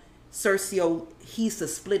now, Sergio, he's the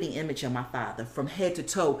splitting image of my father from head to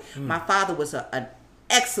toe. My father was an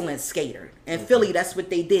excellent skater. In Philly, that's what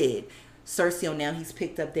they did. Sergio, now he's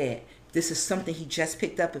picked up that. This is something he just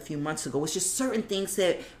picked up a few months ago. It's just certain things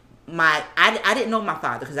that I didn't know my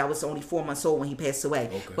father because I was only 4 months old when he passed away.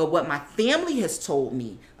 Okay. But what my family has told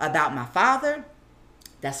me about my father,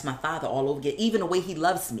 that's my father all over again. Even the way he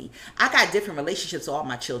loves me. I got different relationships with all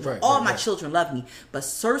my children. All my children love me. But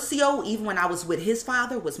Sergio, even when I was with his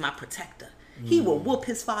father, was my protector. He would whoop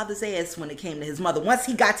his father's ass when it came to his mother. Once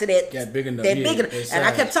he got to that big enough. And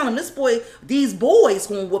I kept telling him, these boys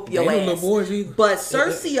gonna whoop your ass. Little boys either. But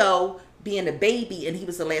Sergio, being a baby, and he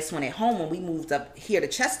was the last one at home when we moved up here to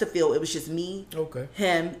Chesterfield, it was just me,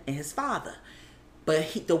 him, and his father.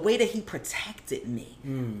 But the way that he protected me,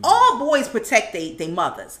 all boys protect their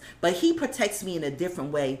mothers, but he protects me in a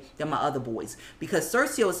different way than my other boys. Because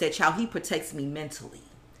Sergio is that child, he protects me mentally.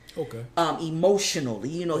 Emotionally,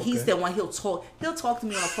 he's the one. He'll talk to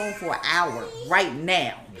me on the phone for an hour right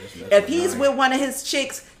now. If he's with one of his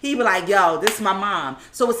chicks, he be like, yo, this is my mom.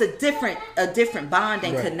 So it's a different bond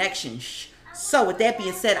and connection. So with that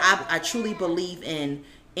being said, I truly believe in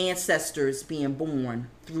ancestors being born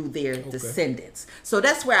through their descendants. So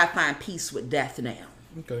that's where I find peace with death now.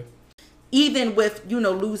 Even with,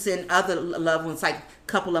 losing other loved ones, like a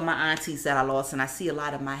couple of my aunties that I lost, and I see a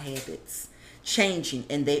lot of my habits changing,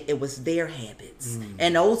 and it was their habits,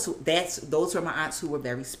 and those were my aunts who were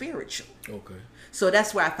very spiritual. So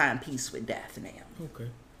that's where I find peace with death now.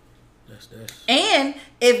 That's and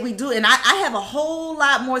if we do, and I have a whole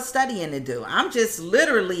lot more studying to do. I'm just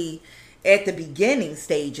literally at the beginning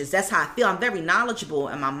stages. That's how I feel. I'm very knowledgeable,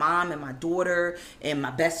 and my mom and my daughter and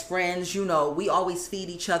my best friends, we always feed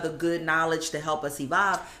each other good knowledge to help us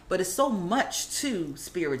evolve, but it's so much to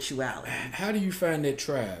spirituality. How do you find that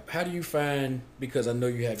tribe? How do you find, because I know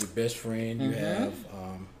you have your best friend, you have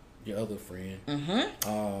your other friend.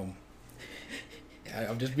 I'm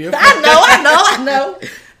just being I know.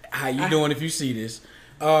 How you doing if you see this?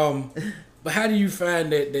 But how do you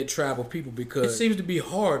find that tribe of people? Because it seems to be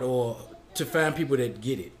hard to find people that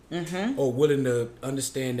get it or willing to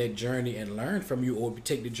understand that journey and learn from you, or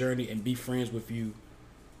take the journey and be friends with you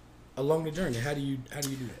along the journey. How do you do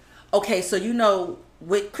that? Okay, so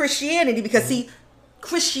with Christianity, because see,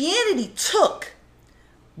 Christianity took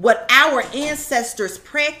what our ancestors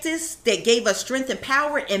practiced that gave us strength and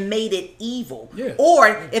power and made it evil. Or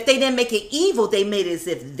if they didn't make it evil, they made it as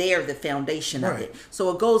if they're the foundation of it. So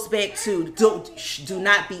it goes back to do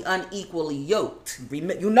not be unequally yoked.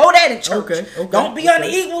 You know that in church. Don't be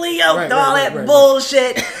unequally yoked, all that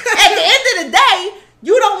bullshit. At the end of the day,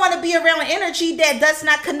 you don't want to be around energy that does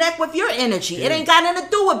not connect with your energy. It ain't got nothing to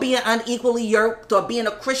do with being unequally yoked or being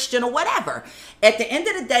a Christian or whatever. At the end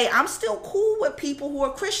of the day, I'm still cool with people who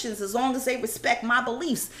are Christians as long as they respect my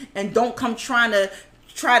beliefs and don't come try to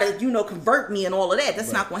convert me and all of that.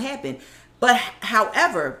 That's not going to happen. But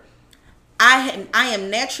however, I am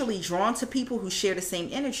naturally drawn to people who share the same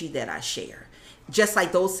energy that I share. Just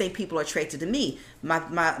like those same people are attracted to me.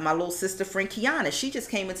 My little sister friend Kiana, she just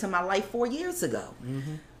came into my life 4 years ago.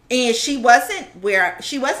 And she wasn't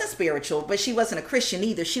spiritual, but she wasn't a Christian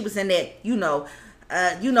either. She was in that,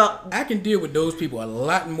 I can deal with those people a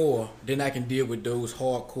lot more than I can deal with those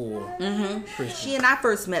hardcore Christians. She and I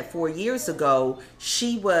first met 4 years ago.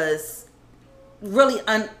 She was really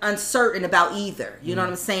uncertain about either. You know what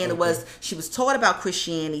I'm saying? She was taught about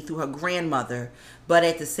Christianity through her grandmother, but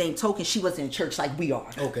at the same token, she wasn't in church like we are.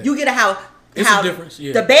 You get how It's a difference,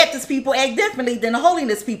 yeah. The Baptist people act differently than the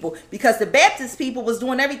holiness people, because the Baptist people was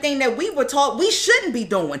doing everything that we were taught we shouldn't be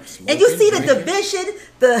doing. Smoking, and you see the division,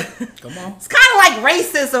 come on. It's kind of like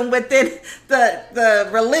racism within the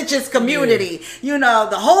religious community. Yeah. You know,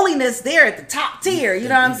 the holiness there at the top tier. You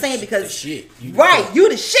know what I'm saying? Because you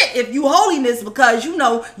the shit if you holiness, because you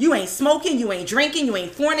know you ain't smoking, you ain't drinking, you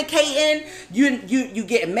ain't fornicating, you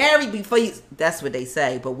getting married before you. That's what they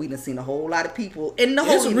say, but we done seen a whole lot of people in the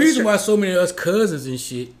holiness. There's a reason why so many of us cousins and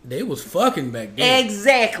shit, they was fucking back then.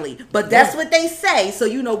 Exactly. But that's what they say. So,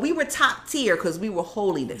 you know, we were top tier because we were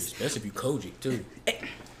holiness. Especially if you Kojic, too.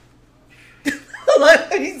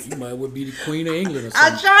 You might well be the Queen of England or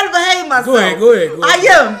something. I try to behave myself. Go ahead. I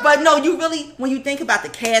am. But no, you really, when you think about the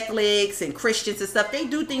Catholics and Christians and stuff, they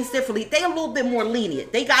do things differently. They a little bit more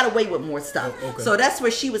lenient. They got away with more stuff. Okay. So that's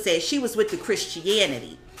where she was at. She was with the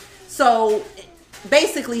Christianity. So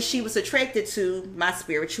basically, she was attracted to my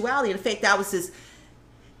spirituality. In fact, I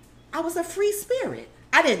was a free spirit.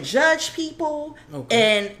 I didn't judge people.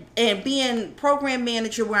 Okay. And being program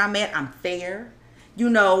manager where I'm at, I'm fair. You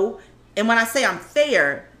know, and when I say I'm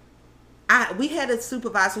fair, we had a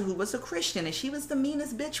supervisor who was a Christian, and she was the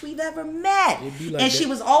meanest bitch we've ever met. And she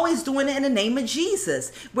was always doing it in the name of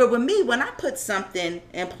Jesus. Where with me, when I put something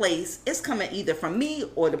in place, it's coming either from me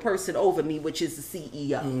or the person over me, which is the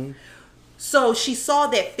CEO. Mm-hmm. So she saw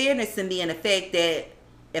that fairness in me, and the fact that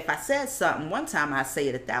if I said something one time, I say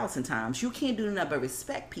it 1,000 times. You can't do nothing but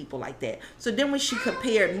respect people like that. So then when she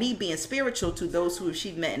compared me being spiritual to those who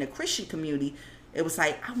she met in a Christian community, it was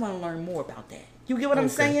like, I want to learn more about that. You get what I'm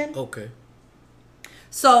saying? Okay.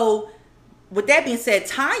 So with that being said,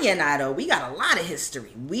 Tanya and I, though, we got a lot of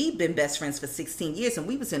history. We've been best friends for 16 years, and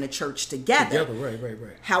we was in a church together. Right.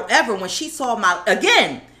 However, when she saw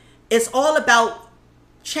again, it's all about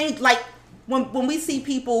change. Like when we see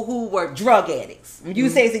people who were drug addicts, when you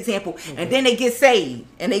say as an example, and then they get saved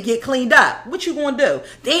and they get cleaned up, what you gonna do?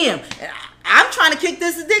 Damn, I'm trying to kick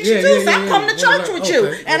this addiction too, so I'm coming to church with you,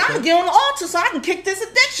 and I'm gonna get on the altar so I can kick this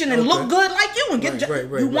addiction and look good like you and get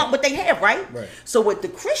you want what they have, right? So with the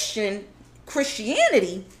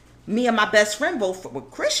Christianity, me and my best friend both were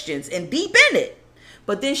Christians and deep in it,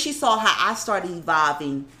 but then she saw how I started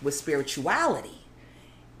evolving with spirituality,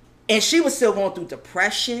 and she was still going through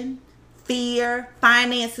depression, fear,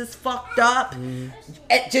 finances fucked up,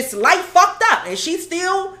 just life fucked up, and she's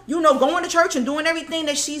still, going to church and doing everything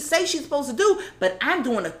that she say she's supposed to do, but I'm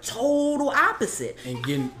doing a total opposite and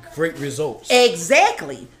getting great results.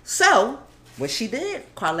 Exactly. So what she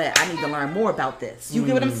did, Karllette, I need to learn more about this. You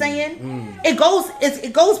get what I'm saying? It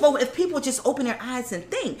goes both. If people just open their eyes and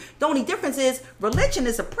think, the only difference is religion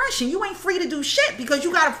is oppression. You ain't free to do shit because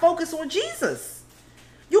you got to focus on Jesus.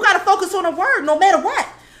 You got to focus on the word no matter what.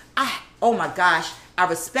 Oh my gosh, I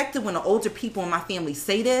respect it when the older people in my family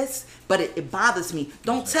say this, but it bothers me.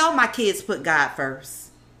 Don't tell my kids put God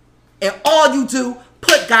first. And all you do,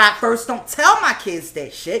 put God first. Don't tell my kids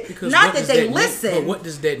that shit. Because not that they listen. But what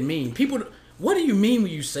does that mean? People, what do you mean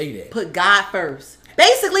when you say that? Put God first.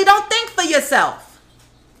 Basically, don't think for yourself.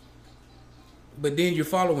 But then you're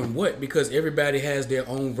following what? Because everybody has their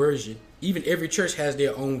own version. Even every church has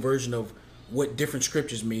their own version of what different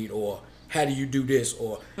scriptures mean, or how do you do this?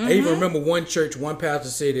 Or I even remember one church, one pastor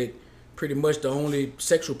said that pretty much the only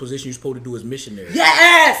sexual position you're supposed to do is missionary.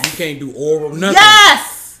 Yes! You can't do oral, nothing.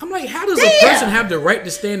 Yes! I'm like, how does a person have the right to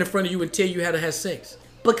stand in front of you and tell you how to have sex?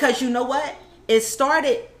 Because you know what? It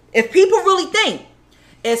started, if people really think,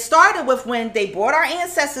 it started with when they brought our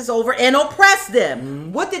ancestors over and oppressed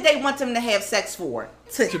them. What did they want them to have sex for?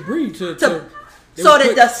 To breed, so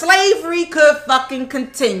that the slavery could fucking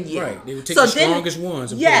continue. Right. They would take the strongest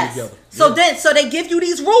ones and put them together. So they give you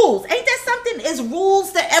these rules. Ain't that something? It's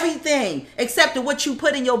rules to everything except to what you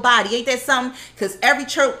put in your body. Ain't that something? Because every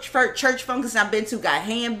church function I've been to got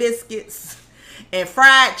ham biscuits and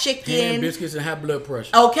fried chicken. Ham biscuits and high blood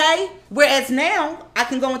pressure. Okay? Whereas now, I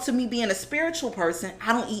can go into me being a spiritual person.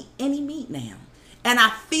 I don't eat any meat now. And I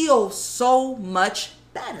feel so much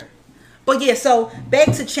better. But yeah, so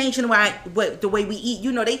back to changing the way we eat.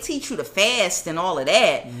 They teach you to fast and all of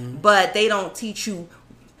that, but they don't teach you.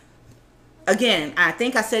 Again, I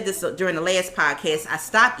think I said this during the last podcast. I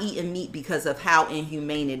stopped eating meat because of how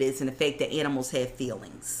inhumane it is and the fact that animals have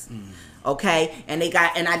feelings. Okay, and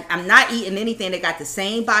I'm not eating anything that got the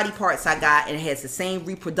same body parts I got and it has the same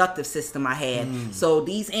reproductive system I had. So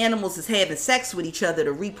these animals is having sex with each other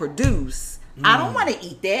to reproduce. I don't want to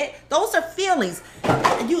eat that. Those are feelings.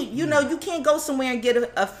 You can't go somewhere and get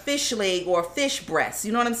a fish leg or a fish breast.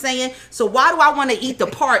 You know what I'm saying? So why do I want to eat the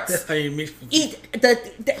parts? That's how you mix.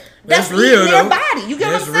 That's real, their body. You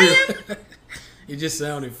get what I'm saying? It just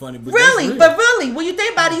sounded funny, but really. Really, when you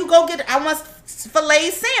think about it, you go get, I want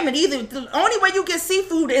filleted salmon. Either the only way you get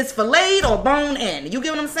seafood is filleted or bone in. You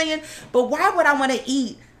get what I'm saying? But why would I want to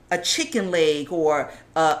eat a chicken leg or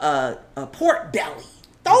a pork belly?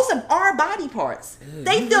 Those are our body parts.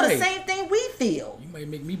 They feel the same thing we feel. You might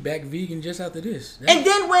make me back vegan just after this. And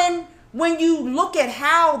then when you look at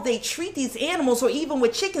how they treat these animals, or even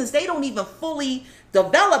with chickens, they don't even fully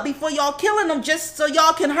develop before y'all killing them just so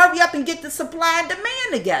y'all can hurry up and get the supply and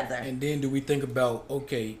demand together. And then do we think about,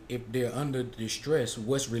 okay, if they're under distress,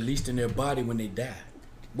 what's released in their body when they die?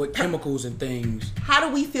 What chemicals and things? How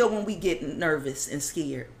do we feel when we get nervous and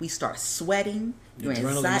scared? We start sweating. Your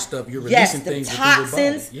adrenaline stuff. You're releasing things within your body.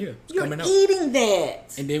 Yeah, it's you're coming out. Eating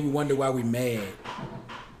that. And then we wonder why we mad,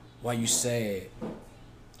 why you sad.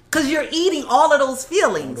 Because you're eating all of those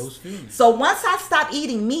feelings. All those feelings. So once I stopped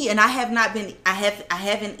eating meat, and I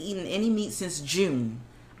haven't eaten any meat since June,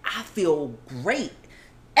 I feel great.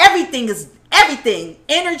 Everything.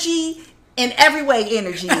 Energy in every way,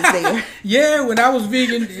 energy is there. Yeah, when I was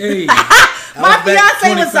vegan, hey. My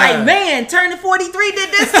fiance was like, man, turning 43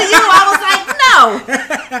 did this to you. I was like,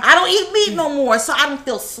 no. I don't eat meat no more, so I don't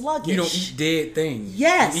feel sluggish. You don't eat dead things.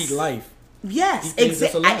 Yes. You eat life. Yes,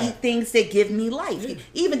 exactly. I eat things that give me life. Yeah.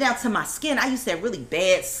 Even down to my skin. I used to have really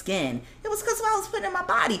bad skin. It was because of what I was putting in my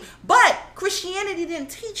body. But Christianity didn't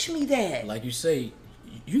teach me that. Like you say,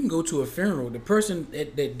 you can go to a funeral. The person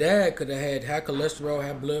that died could have had high cholesterol,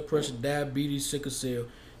 high blood pressure, diabetes, sickle cell.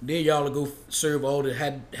 Then y'all will go serve all the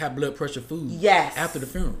high blood pressure food. Yes. After the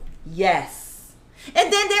funeral. Yes.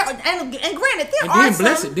 And then granted, there are then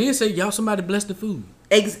bless it. Then say, y'all, somebody bless the food.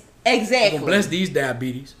 Exactly. Bless these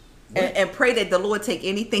diabetes. And pray that the Lord take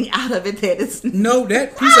anything out of it that is no,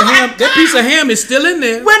 that piece of ham. That piece of ham is still in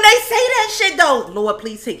there. When they say that shit, though, Lord,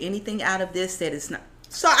 please take anything out of this that is not.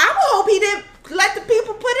 So I would hope He didn't let the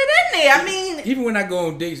people put it in there. I mean, even when I go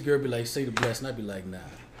on dates, girl be like, say the blessing. I'd be like, nah.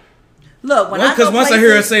 Look, because once I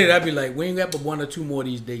hear her say it, I'd be like, we ain't got but one or two more of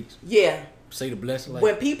these dates. Yeah. Say the blessing. Like,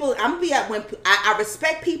 when people, I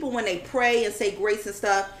respect people when they pray and say grace and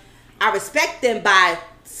stuff. I respect them by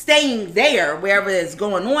staying there wherever it's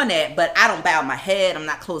going on at, but I don't bow my head. I'm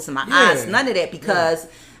not closing my eyes. None of that, because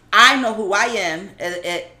I know who I am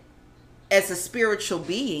as a spiritual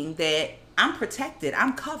being, that I'm protected.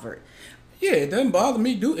 I'm covered. Yeah, it doesn't bother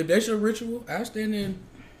me. If that's your ritual, I'll stand there and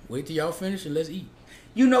wait till y'all finish and let's eat.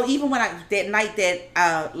 You know, even when that night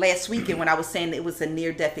that last weekend when I was saying it was a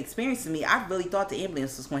near-death experience to me, I really thought the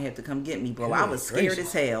ambulance was going to have to come get me, bro. I was scared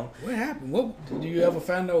as hell. What happened? Did you ever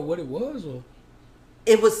find out what it was? Or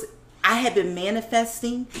it was, I had been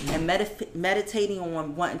manifesting and meditating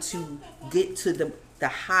on wanting to get to the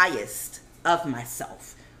highest of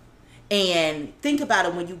myself. And think about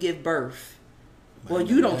it when you give birth. Well,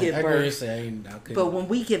 you don't give birth, but when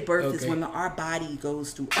we give birth is when our body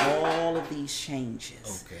goes through all of these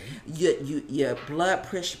changes. Okay. Your blood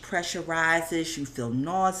pressure rises. You feel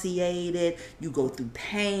nauseated. You go through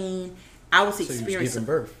pain. I was experiencing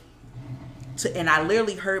birth, and I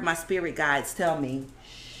literally heard my spirit guides tell me,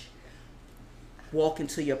 "Walk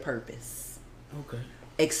into your purpose. Okay.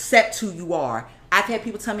 Accept who you are." I've had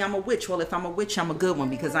people tell me I'm a witch. Well, if I'm a witch, I'm a good one,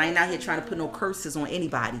 because I ain't out here trying to put no curses on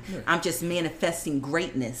anybody. Yeah. I'm just manifesting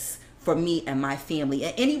greatness for me and my family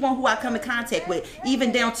and anyone who I come in contact with,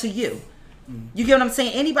 even down to you. You get what I'm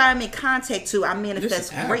saying? Anybody I'm in contact to, I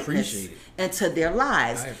manifest greatness into their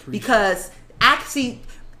lives, because I see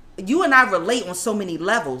you and I relate on so many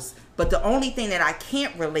levels. But the only thing that I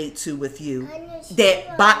can't relate to with you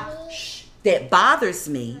that bothers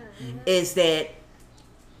me is that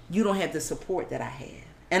you don't have the support that I have.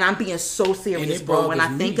 And I'm being so serious, bro. When I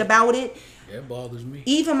think about it, that bothers me.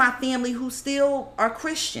 Even my family who still are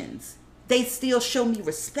Christians, they still show me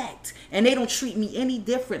respect. And they don't treat me any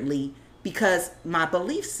differently because my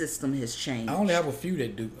belief system has changed. I only have a few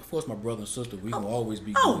that do. Of course, my brother and sister, we will always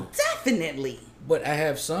be good. Oh, definitely. But I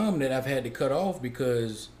have some that I've had to cut off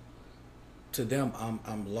because to them,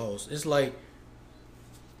 I'm lost. It's like,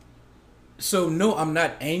 so no, I'm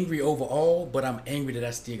not angry overall, but I'm angry that I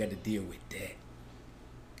still got to deal with that.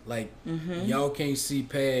 Like, y'all can't see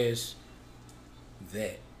past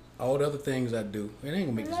that. All the other things I do, it ain't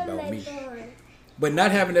gonna make this about me. But not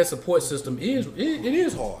having that support system it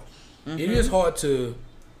is hard. It is hard to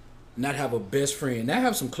not have a best friend. And I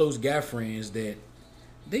have some close guy friends that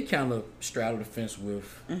they kind of straddle the fence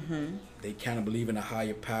with. They kind of believe in a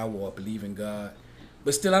higher power or believe in God.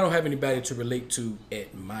 But still, I don't have anybody to relate to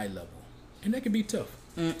at my level. And that can be tough.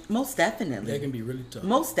 Most definitely. That can be really tough.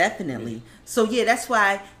 Most definitely. Yeah. So, yeah, that's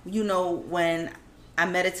why, when I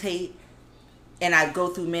meditate and I go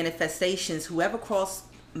through manifestations, whoever crossed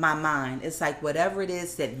my mind, it's like whatever it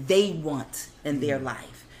is that they want in their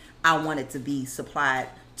life. I want it to be supplied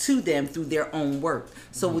to them through their own work.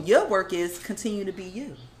 So your work is continue to be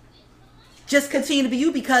you. Just continue to be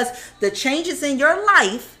you, because the changes in your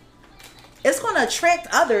life, it's going to attract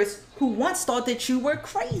others who once thought that you were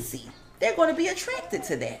crazy. They're going to be attracted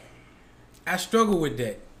to that. I struggle with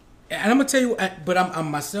that. And I'm going to tell you, but I'm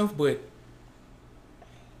myself, but...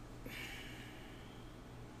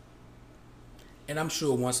 And I'm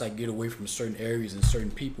sure once I get away from certain areas and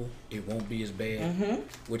certain people, it won't be as bad.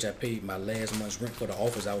 Which I paid my last month's rent for the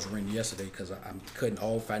office I was renting yesterday, because I'm cutting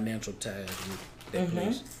all financial ties with that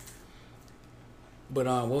place. But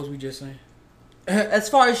what was we just saying? As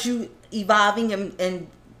far as you evolving and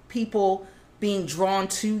people being drawn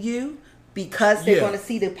to you because they're going to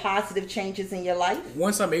see the positive changes in your life.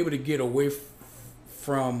 Once I'm able to get away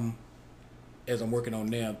from, as I'm working on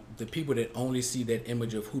now, the people that only see that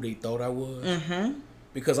image of who they thought I was,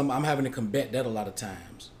 because I'm having to combat that a lot of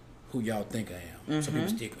times. Who y'all think I am? Some people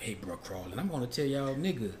still, hey, bro, Karllette, and I'm gonna tell y'all,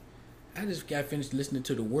 nigga, I just got finished listening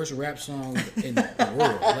to the worst rap song in the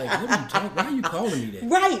world. Like, what are you talking? Why are you calling me that?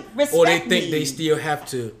 Right, respect or they think me. They still have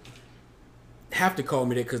to call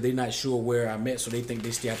me that because they're not sure where I'm at, so they think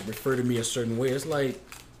they still have to refer to me a certain way. It's like,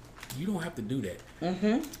 you don't have to do that.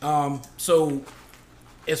 So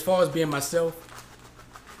as far as being myself,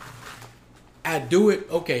 I do it,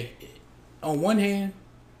 okay. On one hand,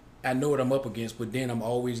 I know what I'm up against, but then I'm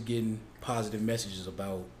always getting positive messages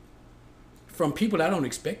from people I don't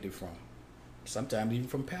expect it from. Sometimes even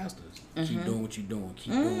from pastors. Keep doing what you're doing.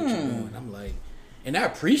 Keep doing what you're doing. I'm like, and I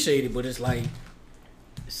appreciate it, but it's like,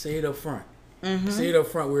 say it up front. Say it up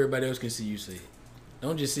front where everybody else can see you say it.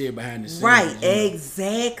 Don't just say it behind the scenes. Right,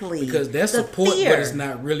 exactly. Because that's support, but it's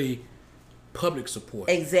not really public support.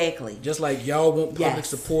 Exactly. Just like y'all want public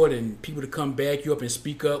support and people to come back you up and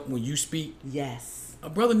speak up when you speak. Yes. A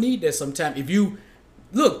brother need that sometime. If you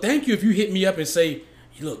look, thank you if you hit me up and say,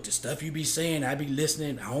 look, the stuff you be saying, I be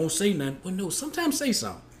listening, I don't say nothing. Well, no, sometimes say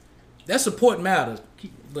something. That support matters.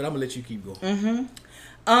 But I'm gonna let you keep going.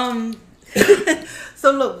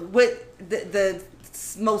 So look, with the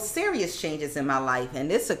most serious changes in my life, and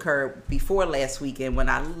this occurred before last weekend when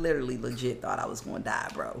I literally legit thought I was going to die,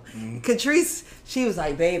 bro. Catrice, she was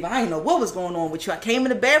like, babe, I didn't know what was going on with you. I came in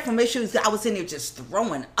the bathroom, I was in there just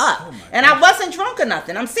throwing up. And I wasn't drunk or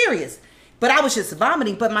nothing. I'm serious. But I was just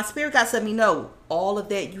vomiting. But my spirit God said me, no, all of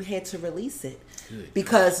that, you had to release it. Good.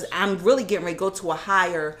 Because I'm really getting ready to go to a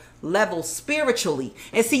higher level spiritually.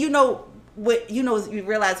 And see, you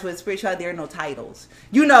realize with spirituality, there are no titles.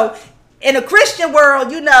 In a Christian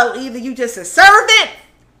world, either you just a servant,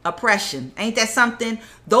 oppression. Ain't that something?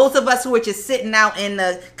 Those of us who are just sitting out in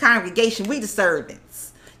the congregation, we the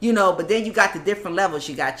servants. But then you got the different levels.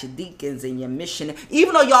 You got your deacons and your missionaries.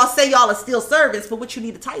 Even though y'all say y'all are still servants, but what you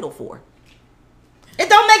need a title for? It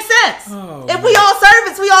don't make sense. If we all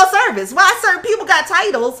servants, we all servants. Why certain people got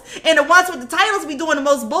titles, and the ones with the titles be doing the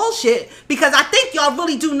most bullshit? Because I think y'all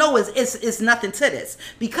really do know it's nothing to this.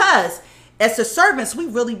 Because as the servants, we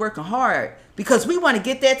really working hard because we want to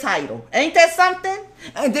get that title. Ain't that something?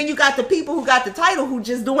 And then you got the people who got the title who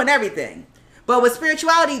just doing everything. But with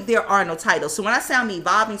spirituality, there are no titles. So when I say I'm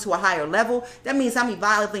evolving to a higher level, that means I'm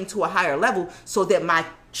evolving to a higher level so that my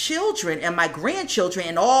children and my grandchildren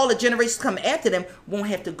and all the generations coming after them won't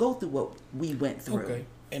have to go through what we went through. Okay.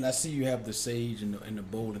 And I see you have the sage and the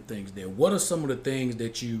bold and things there. What are some of the things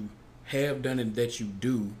that you have done and that you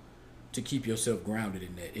do to keep yourself grounded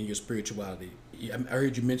in that, in your spirituality? I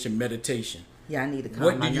heard you mention meditation. Yeah, I need to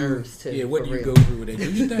calm my nerves too. Yeah, what do you go through with that?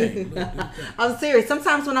 Do your thing. I'm serious.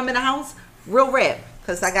 Sometimes when I'm in the house, real rap,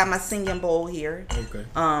 because I got my singing bowl here. Okay.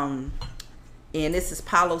 And this is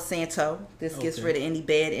Palo Santo. This gets rid of any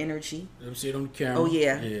bad energy. Let me see it on the camera. Oh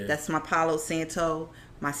yeah. That's my Palo Santo.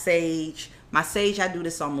 My sage. My sage, I do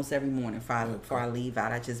this almost every morning before I leave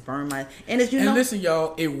out. I just burn my... And listen,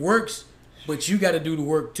 y'all, it works, but you got to do the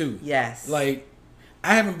work too. Yes. Like,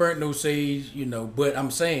 I haven't burnt no sage, but I'm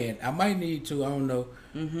saying I might need to. I don't know.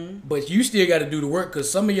 But you still got to do the work, because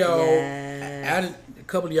some of y'all, a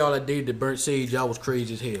couple of y'all I dated that burnt sage, y'all was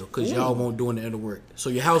crazy as hell because y'all won't doing the inner work. So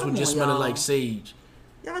your house was just smelling like sage.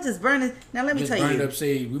 Y'all just burning. Now let me tell you. Just burned up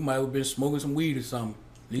sage. We might have been smoking some weed or something.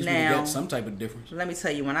 At least we got some type of difference. Let me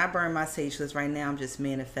tell you, when I burn my sage, because right now I'm just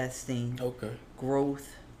manifesting growth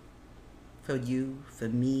for you, for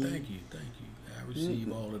me. Thank you. I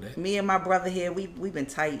receive all of that. Me and my brother here, we've been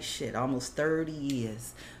tight almost 30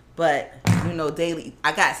 years. But, daily,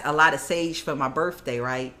 I got a lot of sage for my birthday,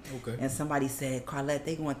 right? Okay. And somebody said, Karllette,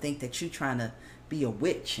 they going to think that you trying to be a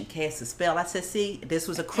witch and cast a spell. I said, see, this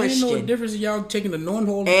was a Christian. I ain't no difference in y'all taking the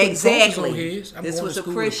non-hole and exactly. on heads. I'm this was a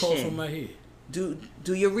Christian. On my head. Do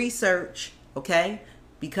your research, okay?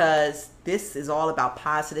 because this is all about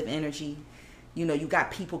positive energy. You know, you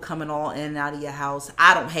got people coming all in and out of your house.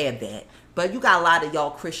 I don't have that. But you got a lot of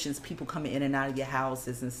y'all Christians, people coming in and out of your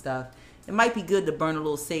houses and stuff. It might be good to burn a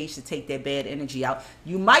little sage to take that bad energy out.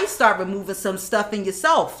 You might start removing some stuff in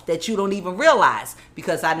yourself that you don't even realize,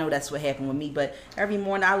 because I know that's what happened with me. But every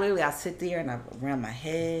morning, I sit there and I around my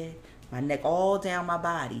head, my neck, all down my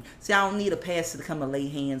body. See, I don't need a pastor to come and lay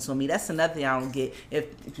hands on me. That's another thing I don't get.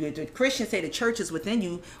 If the Christians say the church is within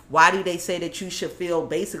you, why do they say that you should feel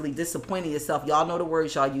basically disappointed in yourself? Y'all know the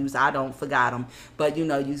words y'all use. I don't, forgot them. But, you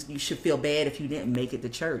know, you should feel bad if you didn't make it to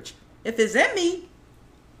church. If it's in me.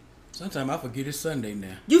 Sometimes I forget it's Sunday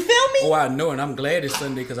now. You feel me? Oh, I know, and I'm glad it's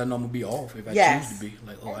Sunday because I know I'm going to be off if I choose to be.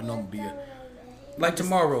 Like, oh, I know I'm going to be like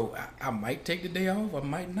tomorrow, I might take the day off, I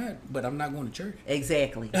might not, but I'm not going to church.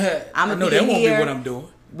 Exactly. I know that won't be what I'm doing.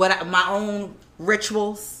 My own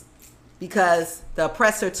rituals, because the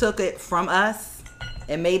oppressor took it from us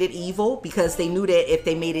and made it evil, because they knew that if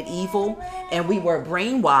they made it evil and we were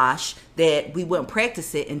brainwashed, that we wouldn't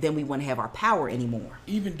practice it and then we wouldn't have our power anymore.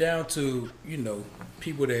 Even down to, you know,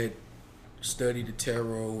 people that study the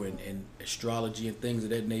tarot and astrology and things of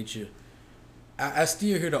that nature. I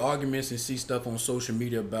still hear the arguments and see stuff on social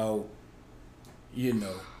media about, you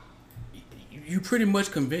know, you pretty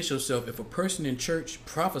much convince yourself if a person in church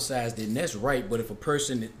prophesies, then that's right. But if a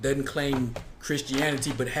person doesn't claim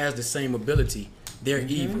Christianity but has the same ability, they're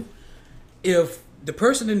evil. If the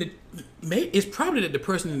person it's probably that the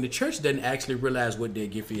person in the church doesn't actually realize what their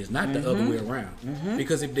gift is, not the other way around.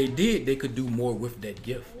 Because if they did, they could do more with that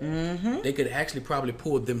gift. They could actually probably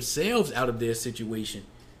pull themselves out of their situation.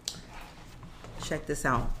 Check this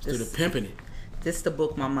out. Instead of pimping it. This is the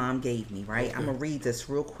book my mom gave me, right? Okay. I'm going to read this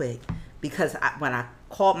real quick, because when I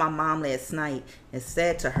called my mom last night and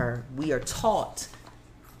said to her, we are taught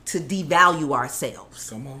to devalue ourselves.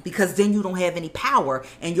 Come on. Because then you don't have any power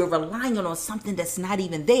and you're relying on something that's not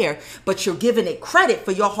even there, but you're giving it credit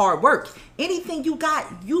for your hard work. Anything you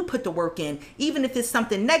got, you put the work in. Even if it's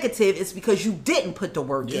something negative, it's because you didn't put the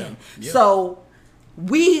work in. Yeah. So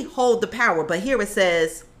we hold the power. But here it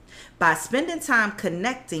says, by spending time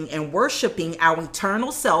connecting and worshiping our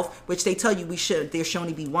eternal self, which they tell you there should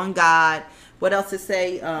only be one God. What else it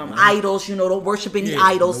say? Idols, you know, don't worship any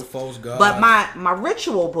idols. No false God. But my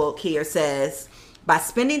ritual book here says, by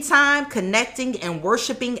spending time connecting and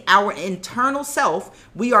worshiping our internal self,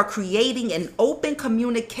 we are creating an open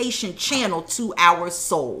communication channel to our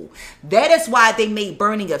soul. That is why they made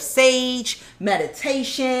burning of sage,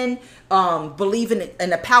 meditation, believing in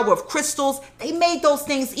the power of crystals. They made those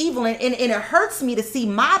things evil, and it hurts me to see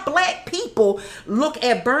my black people look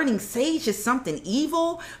at burning sage as something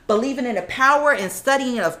evil, believing in the power and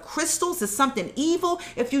studying of crystals as something evil.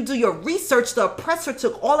 If you do your research, the oppressor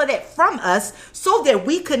took all of that from us so that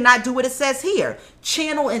we could not do what it says here,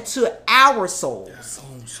 channel into our souls,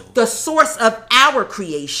 the source of our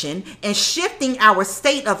creation, and shifting our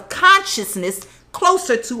state of consciousness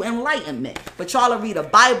closer to enlightenment. But y'all will read a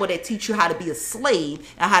Bible that teach you how to be a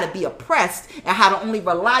slave and how to be oppressed and how to only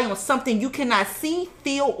rely on something you cannot see,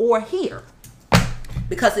 feel, or hear,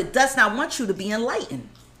 because it does not want you to be enlightened.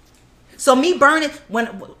 So me burning,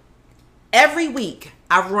 every week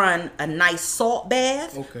I run a nice salt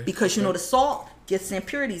bath, because you know the salt gets the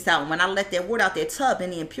impurities out. And when I let that water out that tub,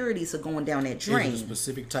 any impurities are going down that drain. Is it a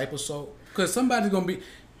specific type of salt? Because somebody's going to be...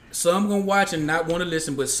 Some going to watch and not want to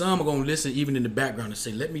listen, but some are going to listen even in the background and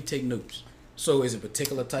say, let me take notes. So is it a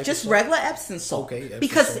particular type of salt? Just regular Epsom salt. Okay.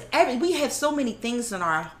 Because we have so many things in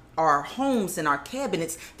our homes and our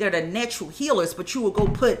cabinets that are natural healers, but you will go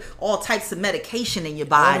put all types of medication in your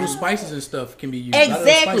body. All the spices and stuff can be used.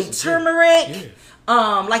 Exactly. Turmeric.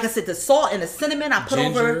 Yeah. Like I said, the salt and the cinnamon I put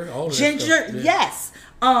over. Ginger. Yes.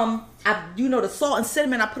 The salt and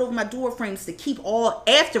cinnamon I put over my door frames to keep all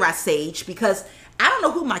after I sage, because I don't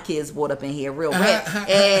know who my kids brought up in here real wet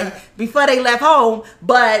and before they left home,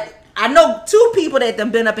 but I know two people that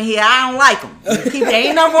done been up in here. I don't like them. There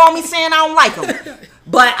ain't nothing wrong with me saying I don't like them.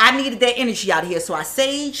 But I needed that energy out of here. So I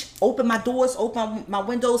sage, open my doors, open my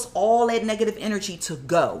windows, all that negative energy to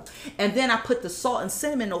go. And then I put the salt and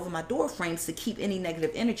cinnamon over my door frames to keep any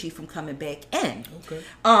negative energy from coming back in. Okay.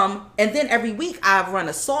 And then every week I run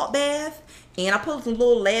a salt bath. And I put a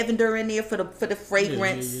little lavender in there for the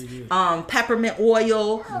fragrance, peppermint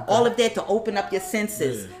oil, all of that to open up your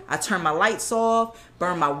senses. Yeah. I turn my lights off,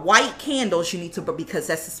 burn my white candles. You need to, because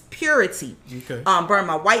that's purity. Okay. Burn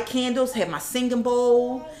my white candles, have my singing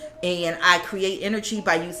bowl, And I create energy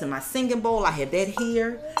by using my singing bowl. I have that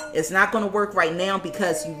here. It's not going to work right now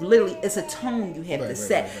because you literally, it's a tone you have to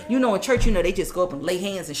set. You know, in church, you know, they just go up and lay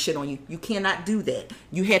hands and shit on you. You cannot do that.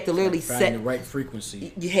 You have to literally set the right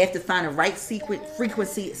frequency. You have to find the right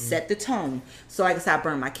frequency, set the tone. So like I said, I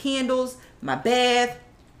burn my candles, my bath.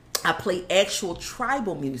 I play actual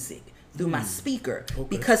tribal music through my speaker.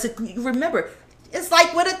 Because you remember, it's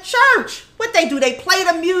like with a church. What they do, they play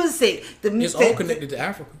the music. It's all connected to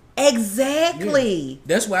Africa. Exactly. Yeah.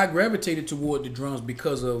 That's why I gravitated toward the drums,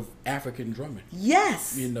 because of African drumming.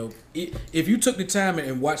 Yes. You know, if you took the time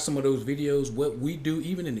and watched some of those videos, what we do,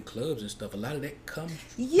 even in the clubs and stuff, a lot of that comes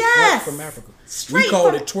right from Africa. We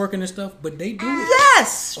call it twerking and stuff, but they do it.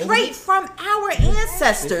 Yes, straight from our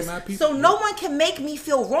ancestors. So no one can make me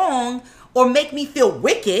feel wrong or make me feel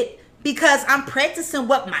wicked because I'm practicing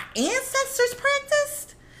what my ancestors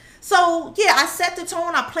practiced. So yeah, I set the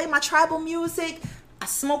tone. I play my tribal music. I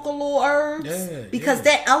smoke a little herbs because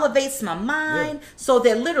that elevates my mind so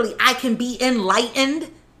that literally I can be enlightened.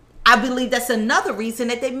 I believe that's another reason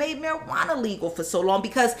that they made marijuana legal for so long,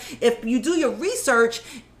 because if you do your research,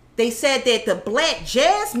 they said that the black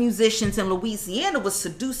jazz musicians in Louisiana was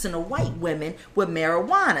seducing the white women with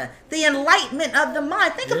marijuana. The enlightenment of the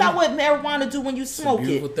mind. Think about what marijuana do when you smoke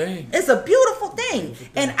it. It's a beautiful thing.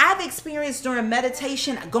 And I've experienced during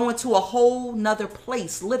meditation going to a whole nother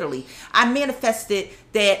place, literally. I manifested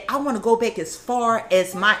that I want to go back as far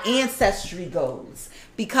as my ancestry goes.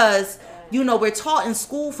 Because, you know, we're taught in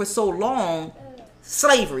school for so long,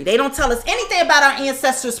 slavery. They don't tell us anything about our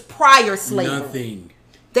ancestors prior slavery. Nothing.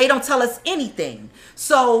 They don't tell us anything.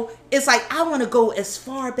 So it's like, I want to go as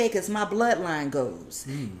far back as my bloodline goes.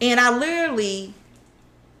 And I literally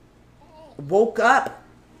woke up,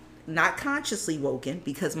 not consciously woken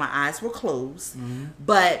because my eyes were closed,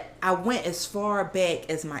 but I went as far back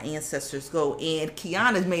as my ancestors go. And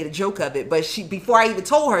Kiana made a joke of it, but before I even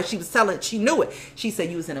told her, she was telling, she knew it. She said,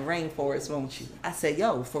 "You was in the rainforest, won't you?" I said,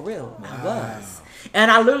 "Yo, for real, I was."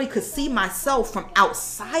 And I literally could see myself from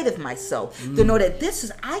outside of myself to know that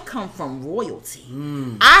I come from royalty.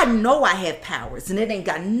 I know I have powers, and it ain't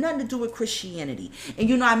got nothing to do with Christianity. And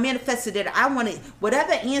you know, I manifested that I wanted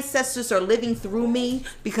whatever ancestors are living through me,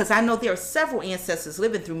 because I know there are several ancestors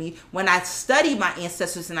living through me. When I study my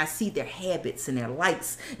ancestors and I see their habits and their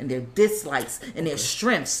likes and their dislikes and their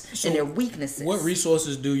strengths and their weaknesses. What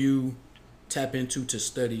resources do you tap into to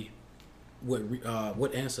study?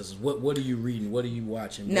 What ancestors? What are you reading? What are you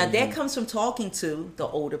watching? Now that comes from talking to the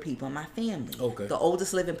older people in my family. Okay. The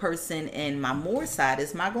oldest living person in my Moore side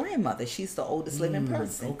is my grandmother. She's the oldest living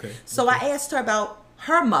person. Okay. So I asked her about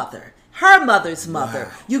her mother, her mother's mother.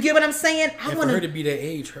 Wow. You get what I'm saying? And for her to be that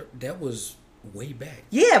age, that was way back.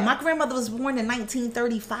 Yeah, my grandmother was born in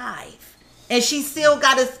 1935. And she still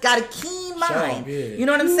got a keen mind. You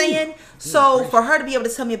know what I'm saying? So for her to be able to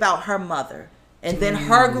tell me about her mother, and then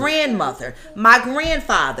her grandmother, my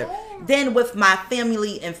grandfather. Then with my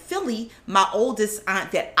family in Philly, my oldest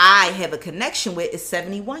aunt that I have a connection with is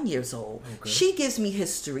 71 years old. Okay. She gives me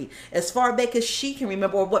history as far back as she can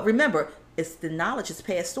remember. Or remember, it's the knowledge is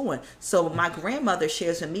passed on. So my grandmother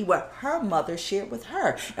shares with me what her mother shared with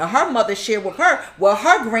her. And her mother shared with her what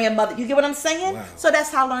her grandmother, you get what I'm saying? Wow. So that's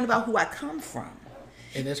how I learned about who I come from.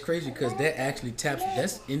 And that's crazy because that actually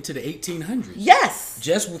that's into the 1800s. Yes.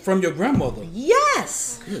 Just from your grandmother.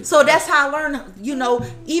 Yes. Good. So that's how I learned, you know,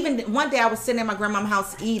 even one day I was sitting at my grandma's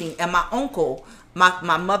house eating, and my uncle,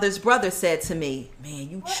 my mother's brother, said to me, "Man,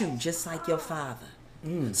 you chew just like your father."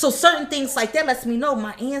 So certain things like that lets me know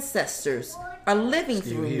my ancestors are living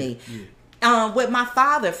through me. Yeah. With my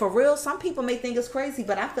father, for real, some people may think it's crazy,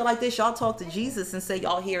 but I feel like this. Y'all talk to Jesus and say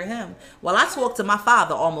y'all hear him. Well, I talk to my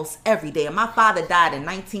father almost every day, and my father died in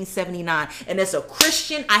 1979. And as a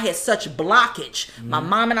Christian, I had such blockage. My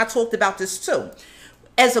mom and I talked about this too.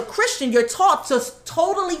 As a Christian, you're taught to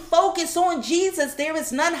totally focus on Jesus. There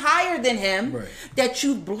is none higher than him. Right. That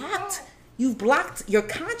you've blocked your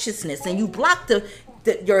consciousness, and you blocked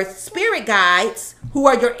your spirit guides, who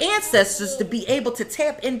are your ancestors, to be able to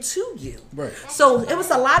tap into you. Right. So it was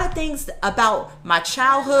a lot of things about my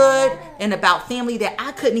childhood and about family that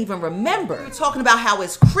I couldn't even remember. We were talking about how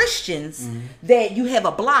as Christians that you have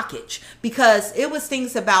a blockage, because it was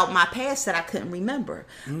things about my past that I couldn't remember.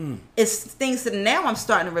 It's things that now I'm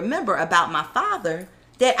starting to remember about my father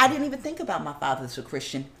that I didn't even think about my father as a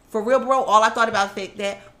Christian. For real, bro, all I thought about was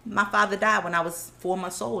that my father died when I was 4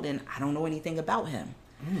 months old, and I don't know anything about him.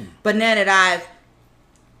 But now that I've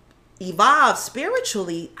evolved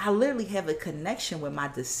spiritually, I literally have a connection with my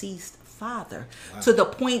deceased father. Wow. To the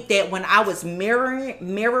point that when I was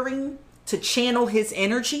mirroring to channel his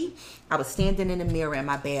energy, I was standing in the mirror in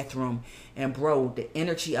my bathroom, and bro, the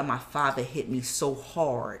energy of my father hit me so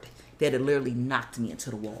hard that it literally knocked me into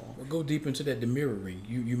the wall. Well, go deep into that, the mirroring.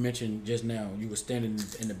 You mentioned just now you were standing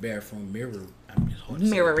in the bathroom mirror. I mean, it's hard to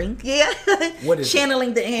mirroring, yeah. What is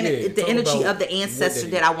channeling the energy of the ancestor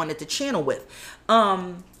that I wanted to channel with.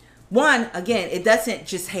 One, again, it doesn't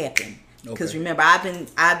just happen. Because remember,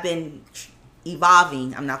 I've been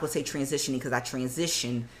evolving. I'm not gonna say transitioning because I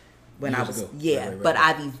transitioned when I was but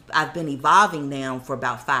I've been evolving now for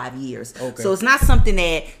about 5 years. So it's not something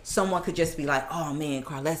that someone could just be like, oh man,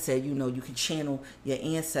 Karllette said, you can channel your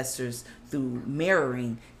ancestors through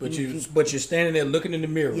mirroring. But you're standing there looking in the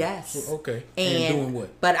mirror. Yes. So, and doing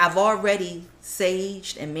what? But I've already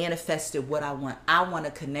saged and manifested what I want. I want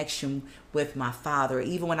a connection with my father.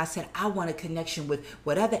 Even when I said I want a connection with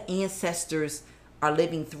whatever ancestors are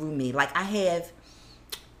living through me. Like I have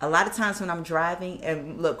a lot of times when I'm driving,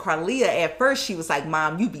 and look, Karllette, at first she was like,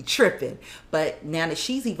 Mom, you be tripping. But now that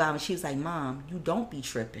she's evolving, she was like, Mom, you don't be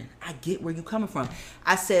tripping. I get where you coming from.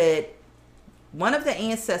 I said, one of the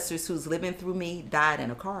ancestors who's living through me died in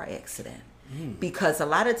a car accident. Because a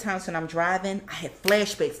lot of times when I'm driving, I have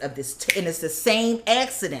flashbacks of this, and it's the same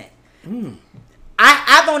accident.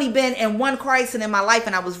 I've only been in one car accident in my life,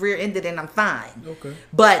 and I was rear-ended, and I'm fine.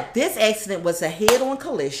 But this accident was a head-on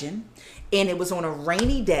collision, and it was on a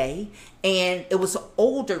rainy day, and it was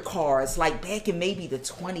older cars, like back in maybe the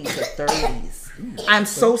 20s or 30s. I'm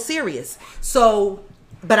so serious. So,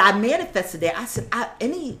 but I manifested that. I said,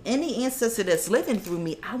 any ancestor that's living through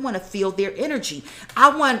me, I want to feel their energy.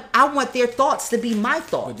 I want their thoughts to be my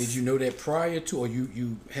thoughts. But did you know that prior to, or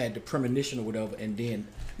you had the premonition or whatever, and then?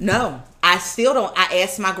 No, I still don't. I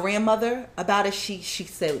asked my grandmother about it. She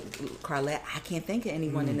said, Karllette, I can't think of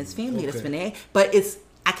anyone in this family that's been there, but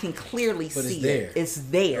I can clearly see it. It's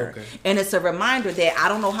there. And it's a reminder that I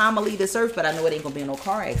don't know how I'm going to leave this earth, but I know it ain't going to be no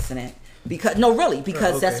car accident.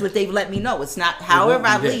 Because that's what they've let me know. It's not, however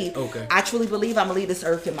I leave, I truly believe I'm going to leave this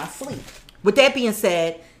earth in my sleep. With that being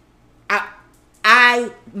said,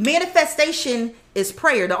 manifestation is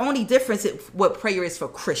prayer. The only difference is what prayer is for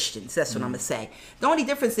Christians. That's what I'm going to say. The only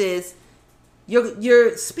difference is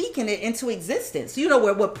you're speaking it into existence.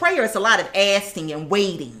 What prayer is a lot of asking and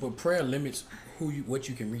waiting. But prayer limits what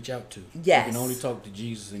you can reach out to. Yes. You can only talk to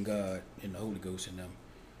Jesus and God and the Holy Ghost and them.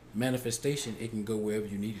 Manifestation, it can go wherever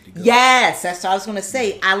you need it to go. Yes, that's what I was going to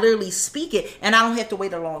say. I literally speak it, and I don't have to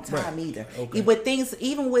wait a long time either.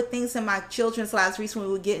 Even with things in my children's lives recently,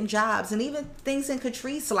 we're getting jobs, and even things in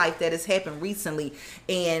Catrice's life that has happened recently,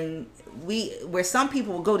 and where some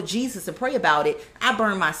people will go to Jesus and pray about it. I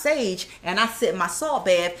burn my sage, and I sit in my salt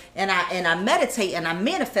bath, and I meditate, and I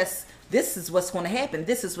manifest. This is what's going to happen.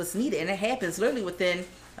 This is what's needed. And it happens literally within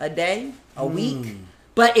a day, a week.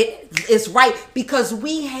 But it's right because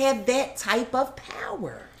we have that type of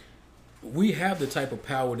power. We have the type of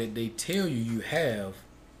power that they tell you have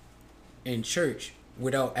in church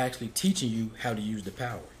without actually teaching you how to use the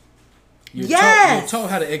power. You're taught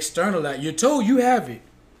how to externalize. You're told you have it.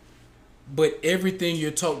 But everything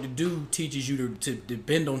you're taught to do teaches you to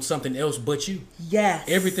depend on something else but you. Yes.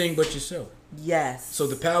 Everything but yourself. Yes. So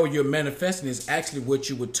the power you're manifesting is actually what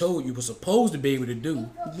you were told you were supposed to be able to do.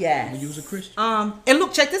 Yes. When you was a Christian. And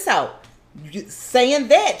look, check this out. Saying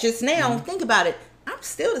that just now, think about it. I'm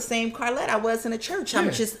still the same Karllette I was in the church. I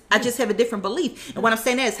just have a different belief. And what I'm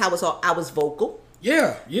saying is how I was vocal.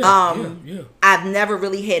 Yeah. I've never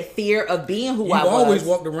really had fear of being who I was. You always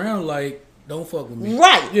walked around like, don't fuck with me.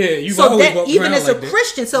 Right. Yeah, you've always walked even around as like a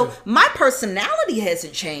Christian. So my personality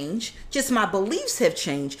hasn't changed. Just my beliefs have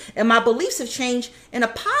changed. And my beliefs have changed in a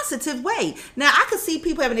positive way. Now, I could see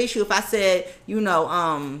people have an issue if I said,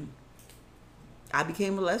 I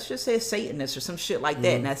became, let's just say, a Satanist or some shit like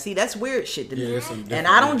that. Now, see, that's weird shit to me. And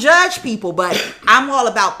I don't judge people, but I'm all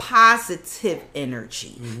about positive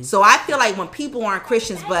energy. So I feel like when people aren't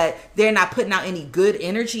Christians, but they're not putting out any good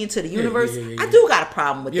energy into the universe, I do got a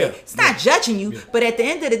problem with that. It's not judging you, but at the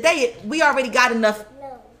end of the day, we already got enough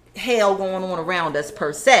hell going on around us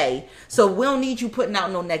per se, so we don't need you putting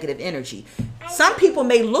out no negative energy. Some people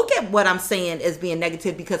may look at what I'm saying as being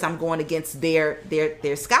negative because I'm going against their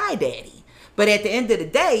sky daddy. But at the end of the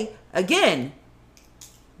day, again,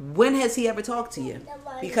 when has he ever talked to you?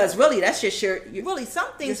 Because really, that's just really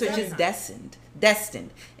some things are just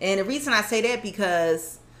destined. And the reason I say that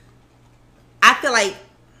because I feel like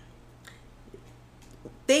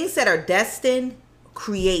things that are destined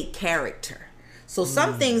create character. So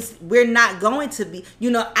some things we're not going to be,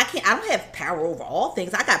 I don't have power over all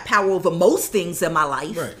things. I got power over most things in my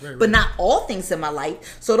life, but not all things in my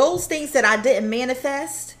life. So those things that I didn't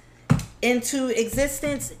manifest into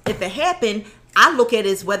existence, if it happened, I look at it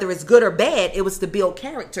as whether it's good or bad, it was to build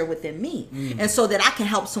character within me. And so that I can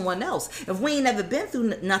help someone else. If we ain't never been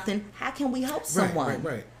through nothing, how can we help someone?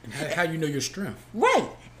 Right. And how you know your strength. Right.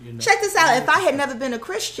 You know? Check this out. If I had never been a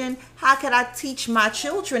Christian, how could I teach my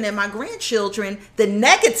children and my grandchildren the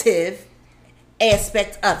negative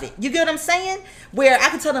aspect of it? You get what I'm saying? Where I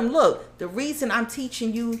can tell them, look, the reason I'm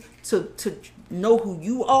teaching you to know who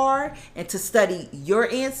you are and to study your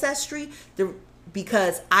ancestry,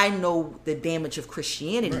 because I know the damage of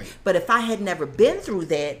Christianity. Right. But if I had never been through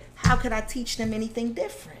that, how could I teach them anything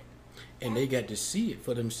different? And they got to see it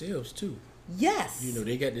for themselves too. Yes. You know,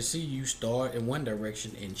 they got to see you start in one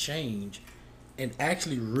direction and change and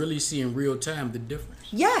actually really see in real time the difference.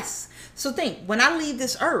 Yes. So think, when I leave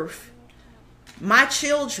this earth, my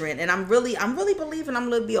children, and I'm really believing I'm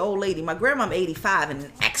going to be an old lady. My grandma's 85 and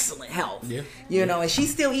in excellent health. Yeah. You know, and she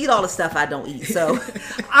still eat all the stuff I don't eat. So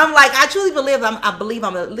I'm like, I truly believe I'm going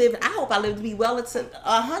to live. I hope I live to be well into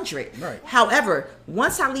 100. Right. However,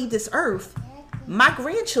 once I leave this earth, my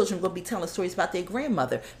grandchildren will be telling stories about their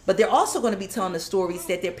grandmother, but they're also going to be telling the stories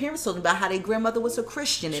that their parents told them about how their grandmother was a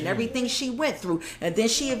Christian and everything she went through, and then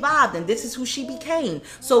she evolved, and this is who she became.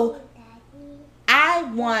 So I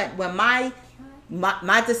want, when my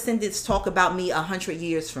descendants talk about me 100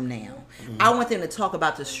 years from now, I want them to talk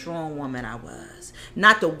about the strong woman I was,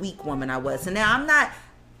 not the weak woman I was. And now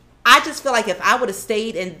I just feel like if I would have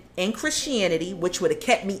stayed in Christianity, which would have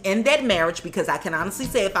kept me in that marriage, because I can honestly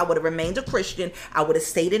say if I would have remained a Christian, I would have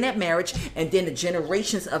stayed in that marriage, and then the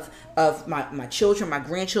generations of my children, my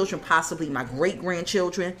grandchildren, possibly my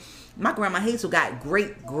great-grandchildren. My grandma Hazel got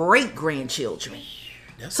great-great-grandchildren.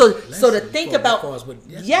 So to think about,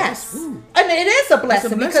 yes, and it is a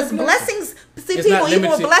blessing, because blessings, see, people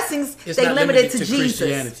even with blessings, they limited to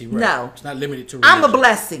Jesus. Right. No, it's not limited to religion. I'm a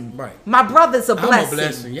blessing. Right. My brother's a blessing. I'm a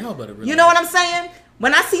blessing. Y'all better realize. You know what I'm saying?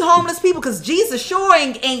 When I see homeless people, because Jesus sure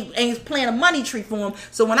ain't playing a money tree for them.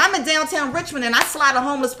 So when I'm in downtown Richmond and I slide a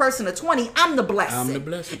homeless person a 20, I'm the blessing. I'm the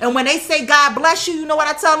blessing. And when they say God bless you, you know what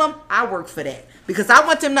I tell them? I work for that, because I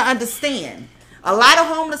want them to understand. A lot of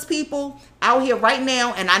homeless people out here right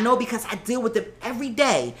now, and I know because I deal with them every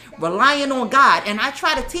day, relying on God. And I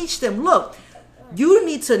try to teach them, look, you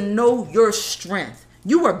need to know your strength.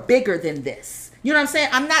 You are bigger than this. You know what I'm saying?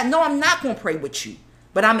 I'm not going to pray with you,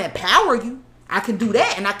 but I'm empower you. I can do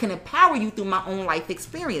that, and I can empower you through my own life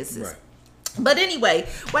experiences. Right. But anyway,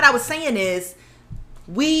 what I was saying is,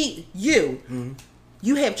 you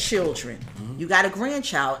have children. You got a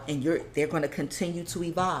grandchild, and they're going to continue to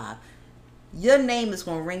evolve. Your name is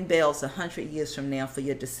going to ring bells 100 years from now for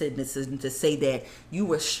your descendants, and to say that you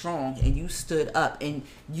were strong and you stood up and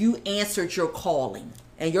you answered your calling.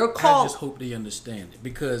 And your call. I just hope they understand it,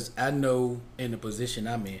 because I know in the position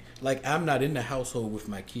I'm in, like, I'm not in the household with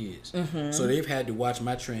my kids. So they've had to watch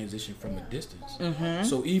my transition from a distance.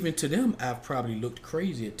 So even to them, I've probably looked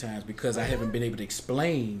crazy at times, because I haven't been able to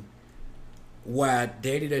explain why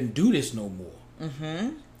daddy doesn't do this no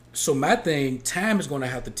more. So my thing, time is going to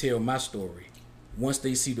have to tell my story. Once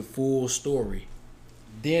they see the full story,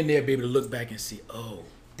 then they'll be able to look back and see, oh,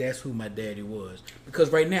 that's who my daddy was. Because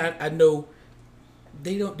right now, I know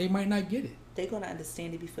they might not get it. They're going to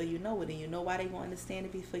understand it before you know it. And you know why they're going to understand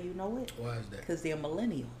it before you know it? Why is that? Because they're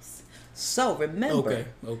millennials. So remember,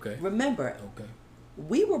 remember,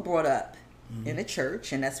 we were brought up in a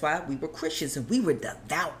church, and that's why we were Christians, and we were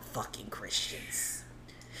devout fucking Christians.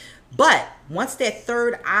 But once that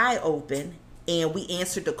third eye opened and we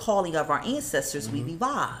answered the calling of our ancestors, we've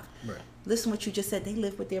evolved. Right. Listen what you just said. They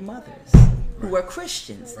live with their mothers who are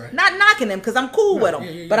Christians. Right. Not knocking them, because I'm cool with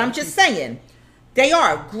them. But I'm just saying, they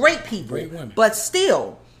are great people. Great women. But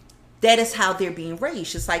still, that is how they're being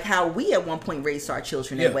raised. Just like how we at one point raised our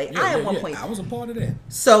children that way. I at one point. I was a part of that.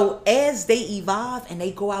 So as they evolve and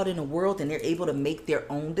they go out in the world and they're able to make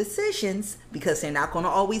their own decisions, because they're not going to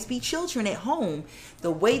always be children at home, the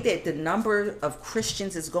way that the number of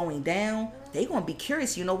Christians is going down, they're going to be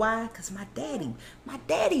curious. You know why? Because my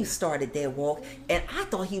daddy started that walk, and I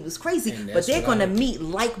thought he was crazy. But they're going to meet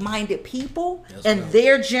like-minded people in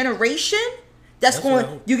their generation. That's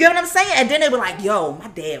going. You get what I'm saying? And then they were like, "Yo, my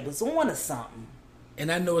dad was on to something."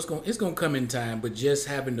 And I know it's going to come in time, but just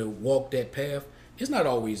having to walk that path, it's not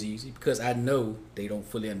always easy, because I know they don't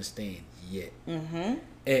fully understand yet.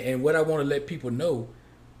 And what I want to let people know,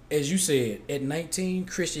 as you said, at 19,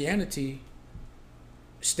 Christianity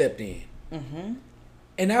stepped in.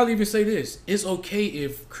 And I'll even say this: it's okay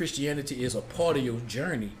if Christianity is a part of your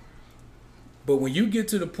journey. But when you get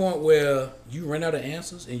to the point where you run out of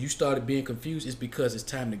answers and you started being confused, it's because it's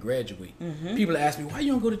time to graduate. People ask me, why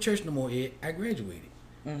you don't go to church no more, Ed? I graduated.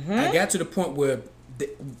 I got to the point where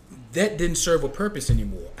that didn't serve a purpose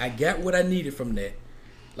anymore. I got what I needed from that.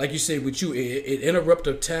 Like you said with you, it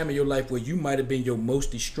interrupted a time in your life where you might have been your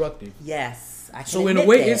most destructive. Yes. So in a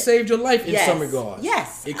way, it saved your life in some regards.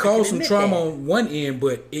 Yes. It caused some trauma on one end,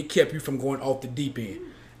 but it kept you from going off the deep end.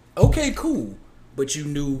 Okay, cool. But you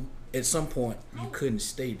knew at some point you couldn't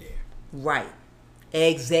stay there. Right.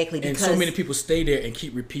 Exactly. And so many people stay there and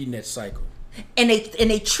keep repeating that cycle. And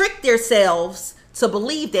they trick themselves to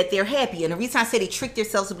believe that they're happy. And the reason I say they trick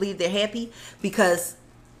themselves to believe they're happy, because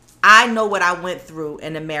I know what I went through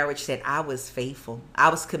in a marriage that I was faithful. I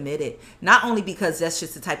was committed. Not only because that's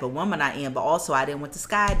just the type of woman I am, but also I didn't want the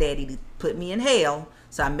sky daddy to put me in hell.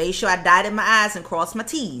 So I made sure I dotted my I's and crossed my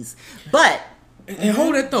T's. But and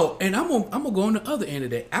hold that thought. And I'm gonna go on the other end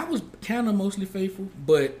of that. I was kind of mostly faithful,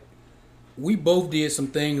 but we both did some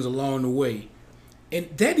things along the way. And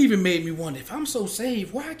that even made me wonder, if I'm so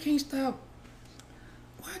saved, why I can't stop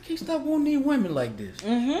wanting these women like this?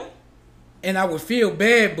 Mm-hmm. And I would feel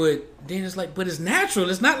bad, but then it's like, but it's natural.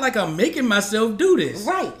 It's not like I'm making myself do this.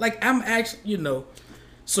 Right. Like I'm actually,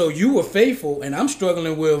 So you were faithful, and I'm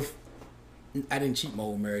struggling with, I didn't cheat my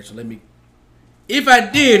old marriage, so if I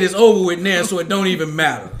did, it's over with now, so it don't even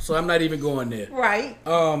matter. So I'm not even going there. Right.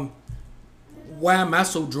 Why am I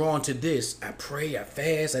so drawn to this? I pray, I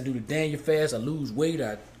fast, I do the Daniel fast, I lose weight,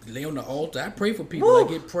 I lay on the altar, I pray for people, Woo. I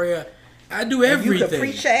get prayer. I do everything. You can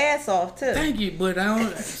preach your ass off too. Thank you, but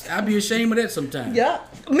I'd be ashamed of that sometimes. Yeah,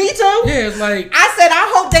 me too. Yeah, it's like I said,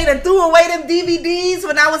 I hope they done threw away them DVDs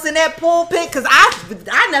when I was in that pulpit, because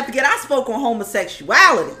I never forget I spoke on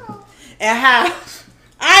homosexuality and how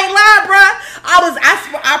I ain't lying, bro.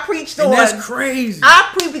 I preached on. And that's crazy. I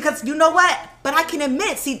preach because you know what? But I can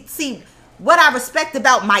admit, see. What I respect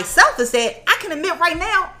about myself is that I can admit right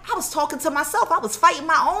now, I was talking to myself. I was fighting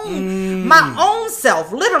my own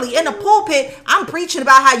self. Literally in the pulpit, I'm preaching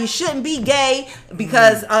about how you shouldn't be gay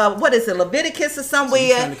because what is it, Leviticus or somewhere? So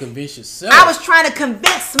you're trying to convince yourself. I was trying to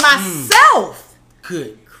convince myself.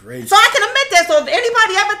 Good gracious. So I can admit that. So if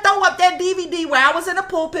anybody ever throw up that DVD where I was in the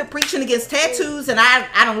pulpit preaching against tattoos, and I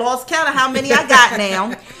done lost count of how many I got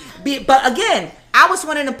now. But again, I was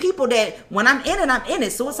one of the people that when I'm in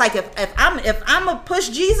it. So it's like if I'm gonna push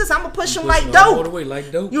Jesus, I'm gonna push him like dope. All the way,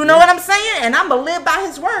 like dope. You know what I'm saying? And I'm gonna live by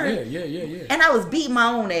his word. Yeah. And I was beating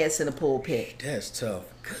my own ass in the pulpit. That's tough.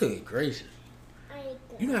 Good gracious.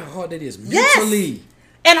 You know how hard that is mentally. Yes.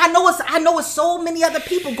 And I know it's so many other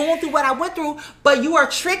people going through what I went through, but you are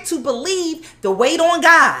tricked to believe the wait on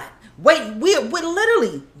God. We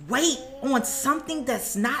literally wait on something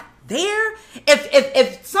that's not there.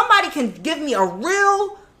 If somebody can give me a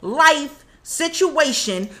real life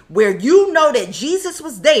situation where you know that Jesus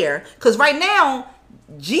was there, because right now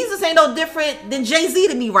Jesus ain't no different than Jay-Z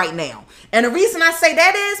to me right now. And the reason I say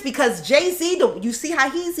that is because Jay-Z, you see how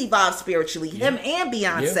he's evolved spiritually, him and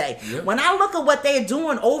Beyonce. Yeah. When I look at what they're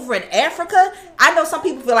doing over in Africa, I know some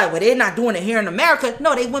people feel like, well, they're not doing it here in America.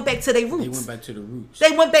 No, they went back to their roots. They went back to the roots.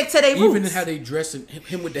 Even how they dressing,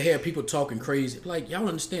 him with the hair, people talking crazy. Like, y'all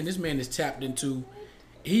understand, this man is tapped into,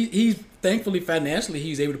 he's thankfully financially,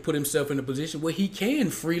 he's able to put himself in a position where he can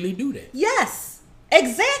freely do that. Yes.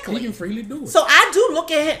 Exactly. He can freely do it. So I do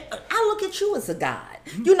look at him, I look at you as a God.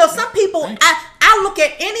 You know, some people, I look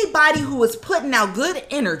at anybody who is putting out good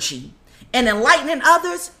energy and enlightening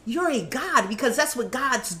others, you're a God, because that's what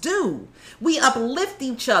gods do. We uplift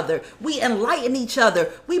each other. We enlighten each other.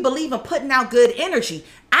 We believe in putting out good energy.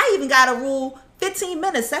 I even got a rule, 15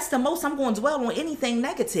 minutes. That's the most I'm going to dwell on anything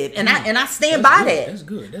negative. And I stand by that. That's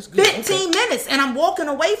good. 15 minutes and I'm walking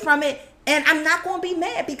away from it, and I'm not going to be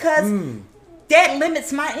mad because that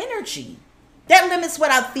limits my energy. That limits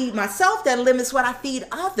what I feed myself. That limits what I feed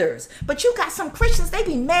others. But you got some Christians, they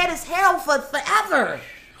be mad as hell for forever.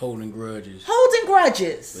 Holding grudges.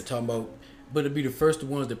 We're talking about, but it'd be the first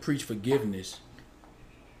ones that preach forgiveness.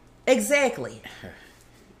 Exactly.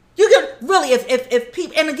 You can really, if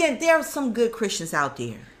people, and again, there are some good Christians out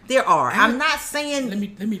there. There are. I'm not saying.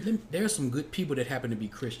 Let me. There are some good people that happen to be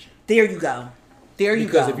Christian. There you go.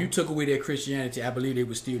 Because if you took away their Christianity, I believe they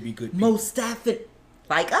would still be good people. Most definitely.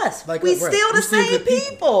 Like us. Like we still the same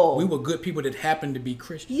people. We were good people that happened to be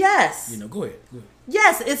Christian. Yes. Go ahead.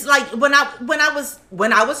 Yes, it's like when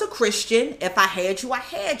I was a Christian, if I had you, I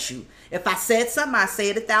had you. If I said something, I say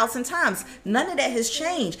it 1,000 times. None of that has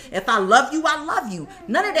changed. If I love you, I love you.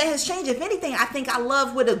 None of that has changed. If anything, I think I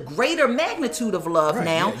love with a greater magnitude of love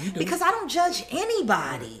now, because I don't judge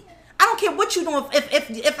anybody. I don't care what you doing.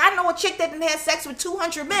 If I know a chick that done had sex with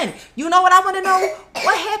 200 men, you know what I want to know?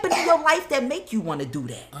 What happened in your life that make you want to do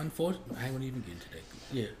that? Unfortunately, I won't even get into that.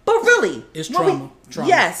 Yeah. But really, it's trauma.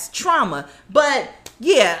 Yes, trauma. But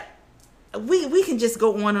yeah, we can just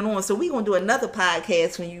go on and on. So we gonna do another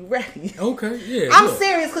podcast when you ready. Okay, yeah. I'm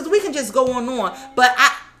serious because we can just go on and on. But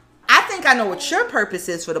I think I know what your purpose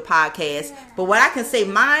is for the podcast. But what I can say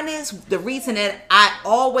mine is the reason that I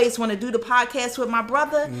always want to do the podcast with my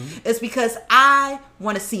brother is because I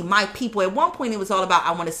want to see my people. At one point, it was all about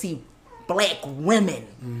I want to see black women,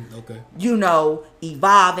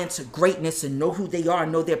 evolve into greatness and know who they are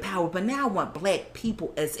and know their power. But now I want black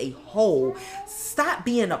people as a whole stop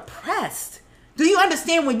being oppressed. Do you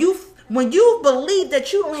understand when you believe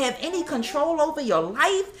that you don't have any control over your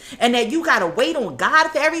life and that you got to wait on God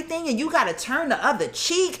for everything and you got to turn the other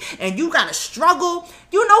cheek and you got to struggle?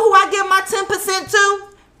 You know who I give my 10% to?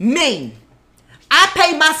 Me. I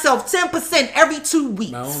pay myself 10% every 2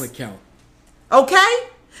 weeks. My own account. Okay?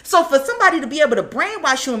 So for somebody to be able to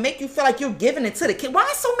brainwash you and make you feel like you're giving it to the kid,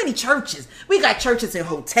 why so many churches? We got churches in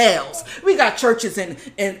hotels. We got churches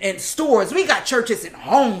in stores. We got churches in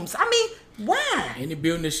homes. I mean, why? Any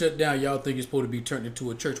building that shut down, y'all think it's supposed to be turned into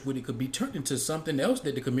a church when it could be turned into something else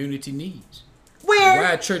that the community needs. Where?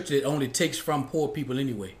 Why a church that only takes from poor people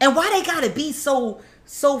anyway? And why they gotta be so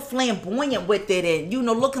flamboyant with it and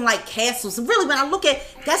looking like castles? Really, when I look at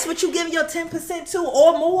that's what you give your 10% to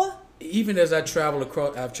or more. Even as I've traveled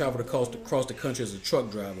across the country as a truck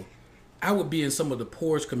driver, I would be in some of the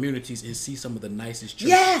poorest communities and see some of the nicest churches.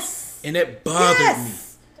 Yes. And that bothered me.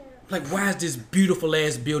 Like, why is this beautiful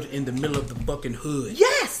ass building in the middle of the fucking hood?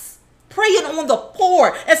 Yes. Preying on the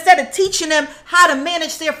poor instead of teaching them how to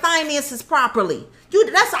manage their finances properly.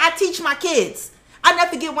 That's how I teach my kids. I never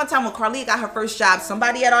forget one time when Karllette got her first job,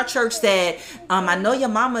 somebody at our church said, I know your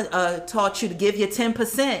mama taught you to give your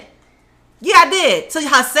 10%. Yeah, I did. To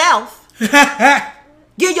herself.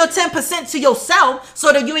 Give your 10% to yourself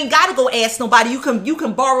so that you ain't got to go ask nobody. You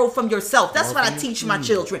can borrow from yourself. That's what I teach my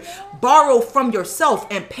children. Borrow from yourself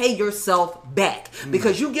and pay yourself back.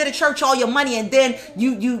 Because you get a church all your money and then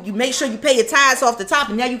you make sure you pay your tithes off the top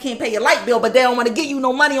and now you can't pay your light bill, but they don't want to give you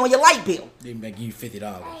no money on your light bill. They may give you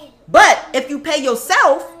 $50. But if you pay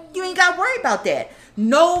yourself, you ain't got to worry about that.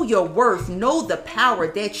 Know your worth. Know the power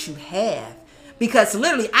that you have. Because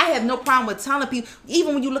literally, I have no problem with telling people,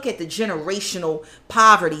 even when you look at the generational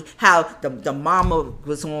poverty, how the mama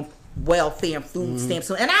was on welfare and food stamps.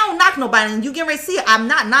 And I don't knock nobody, and you get ready to see it. I'm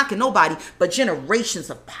not knocking nobody, but generations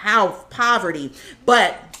of poverty.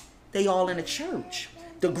 But they all in the church.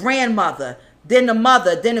 The grandmother, then the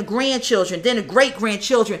mother, then the grandchildren, then the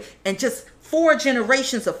great-grandchildren, and just 4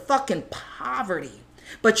 generations of fucking poverty.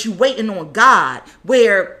 But you waiting on God,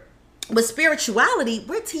 where with spirituality,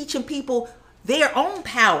 we're teaching people their own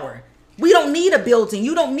power. We don't need a building.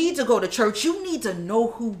 You don't need to go to church. You need to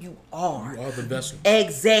know who you are. You are the vessel.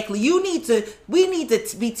 Exactly. We need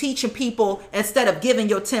to be teaching people, instead of giving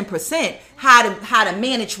your 10%, how to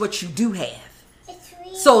manage what you do have.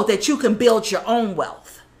 So that you can build your own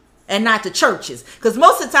wealth. And not the churches. Because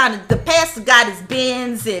most of the time the pastor got his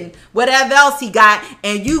Benz and whatever else he got,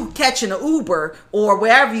 and you catching an Uber or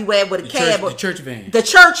wherever you at with a cab. The church van. The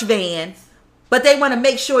church van. But they want to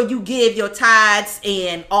make sure you give your tithes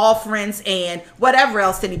and offerings and whatever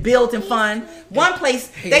else, any building fund. One place,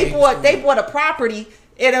 they bought a property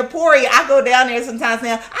in Emporia. I go down there sometimes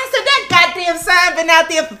now. I said, that goddamn sign been out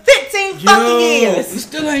there for 15 fucking years. It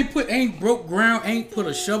still ain't broke ground, ain't put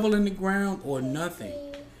a shovel in the ground or nothing.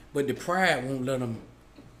 But the pride won't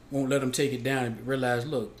let them take it down and realize,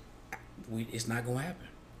 look, it's not going to happen.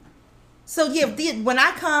 So yeah, when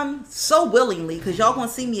I come so willingly, because y'all gonna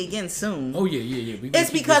see me again soon. Oh yeah. It's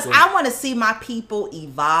because I want to see my people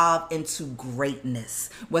evolve into greatness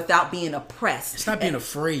without being oppressed. Stop being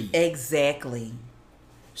afraid. Exactly.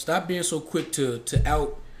 Stop being so quick to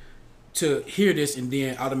hear this and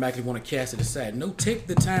then automatically want to cast it aside. No, take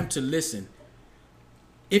the time to listen.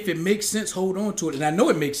 If it makes sense, hold on to it. And I know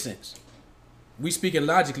it makes sense. We speaking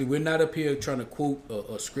logically. We're not up here trying to quote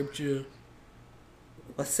a scripture.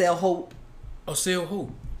 Or sell hope. Or sell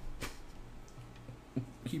hope.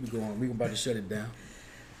 Keep it going. We're about to shut it down.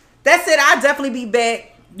 That's it. I'll definitely be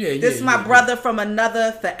back. Yeah. This is my brother from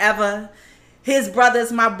another forever. His brother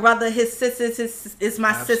is my brother. His sister is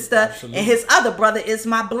my sister. Absolutely. And his other brother is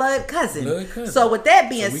my blood cousin. So with that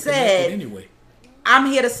being said, anyway, I'm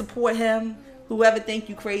here to support him. Whoever think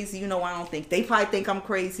you crazy, I don't think. They probably think I'm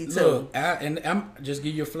crazy too. Look, I'm just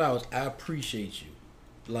give you flowers. I appreciate you.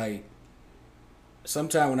 Like,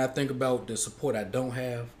 sometimes when I think about the support I don't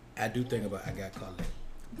have, I do think about I got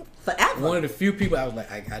Karllette. Forever. One of the few people I was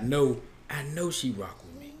like, I know she rock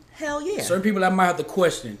with me. Hell yeah. Certain people I might have to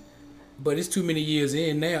question, but it's too many years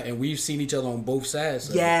in now, and we've seen each other on both sides.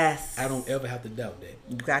 So yes. I don't ever have to doubt that.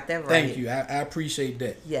 You got that right. Thank you. I appreciate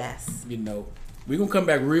that. Yes. We're gonna come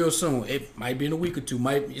back real soon. It might be in a week or two.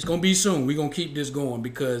 It's gonna be soon. We're gonna keep this going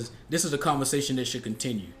because this is a conversation that should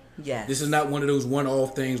continue. Yes. This is not one of those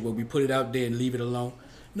one-off things where we put it out there and leave it alone.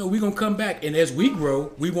 No, we're gonna come back, and as we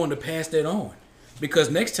grow, we want to pass that on because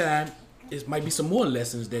next time it might be some more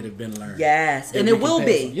lessons that have been learned. Yes, and it will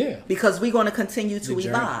be. Yeah, because we're gonna continue to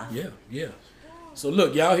evolve. Yeah. So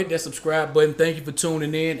look, y'all hit that subscribe button. Thank you for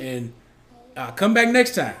tuning in, and come back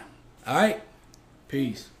next time. All right,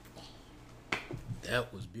 peace.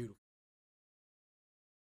 That was beautiful.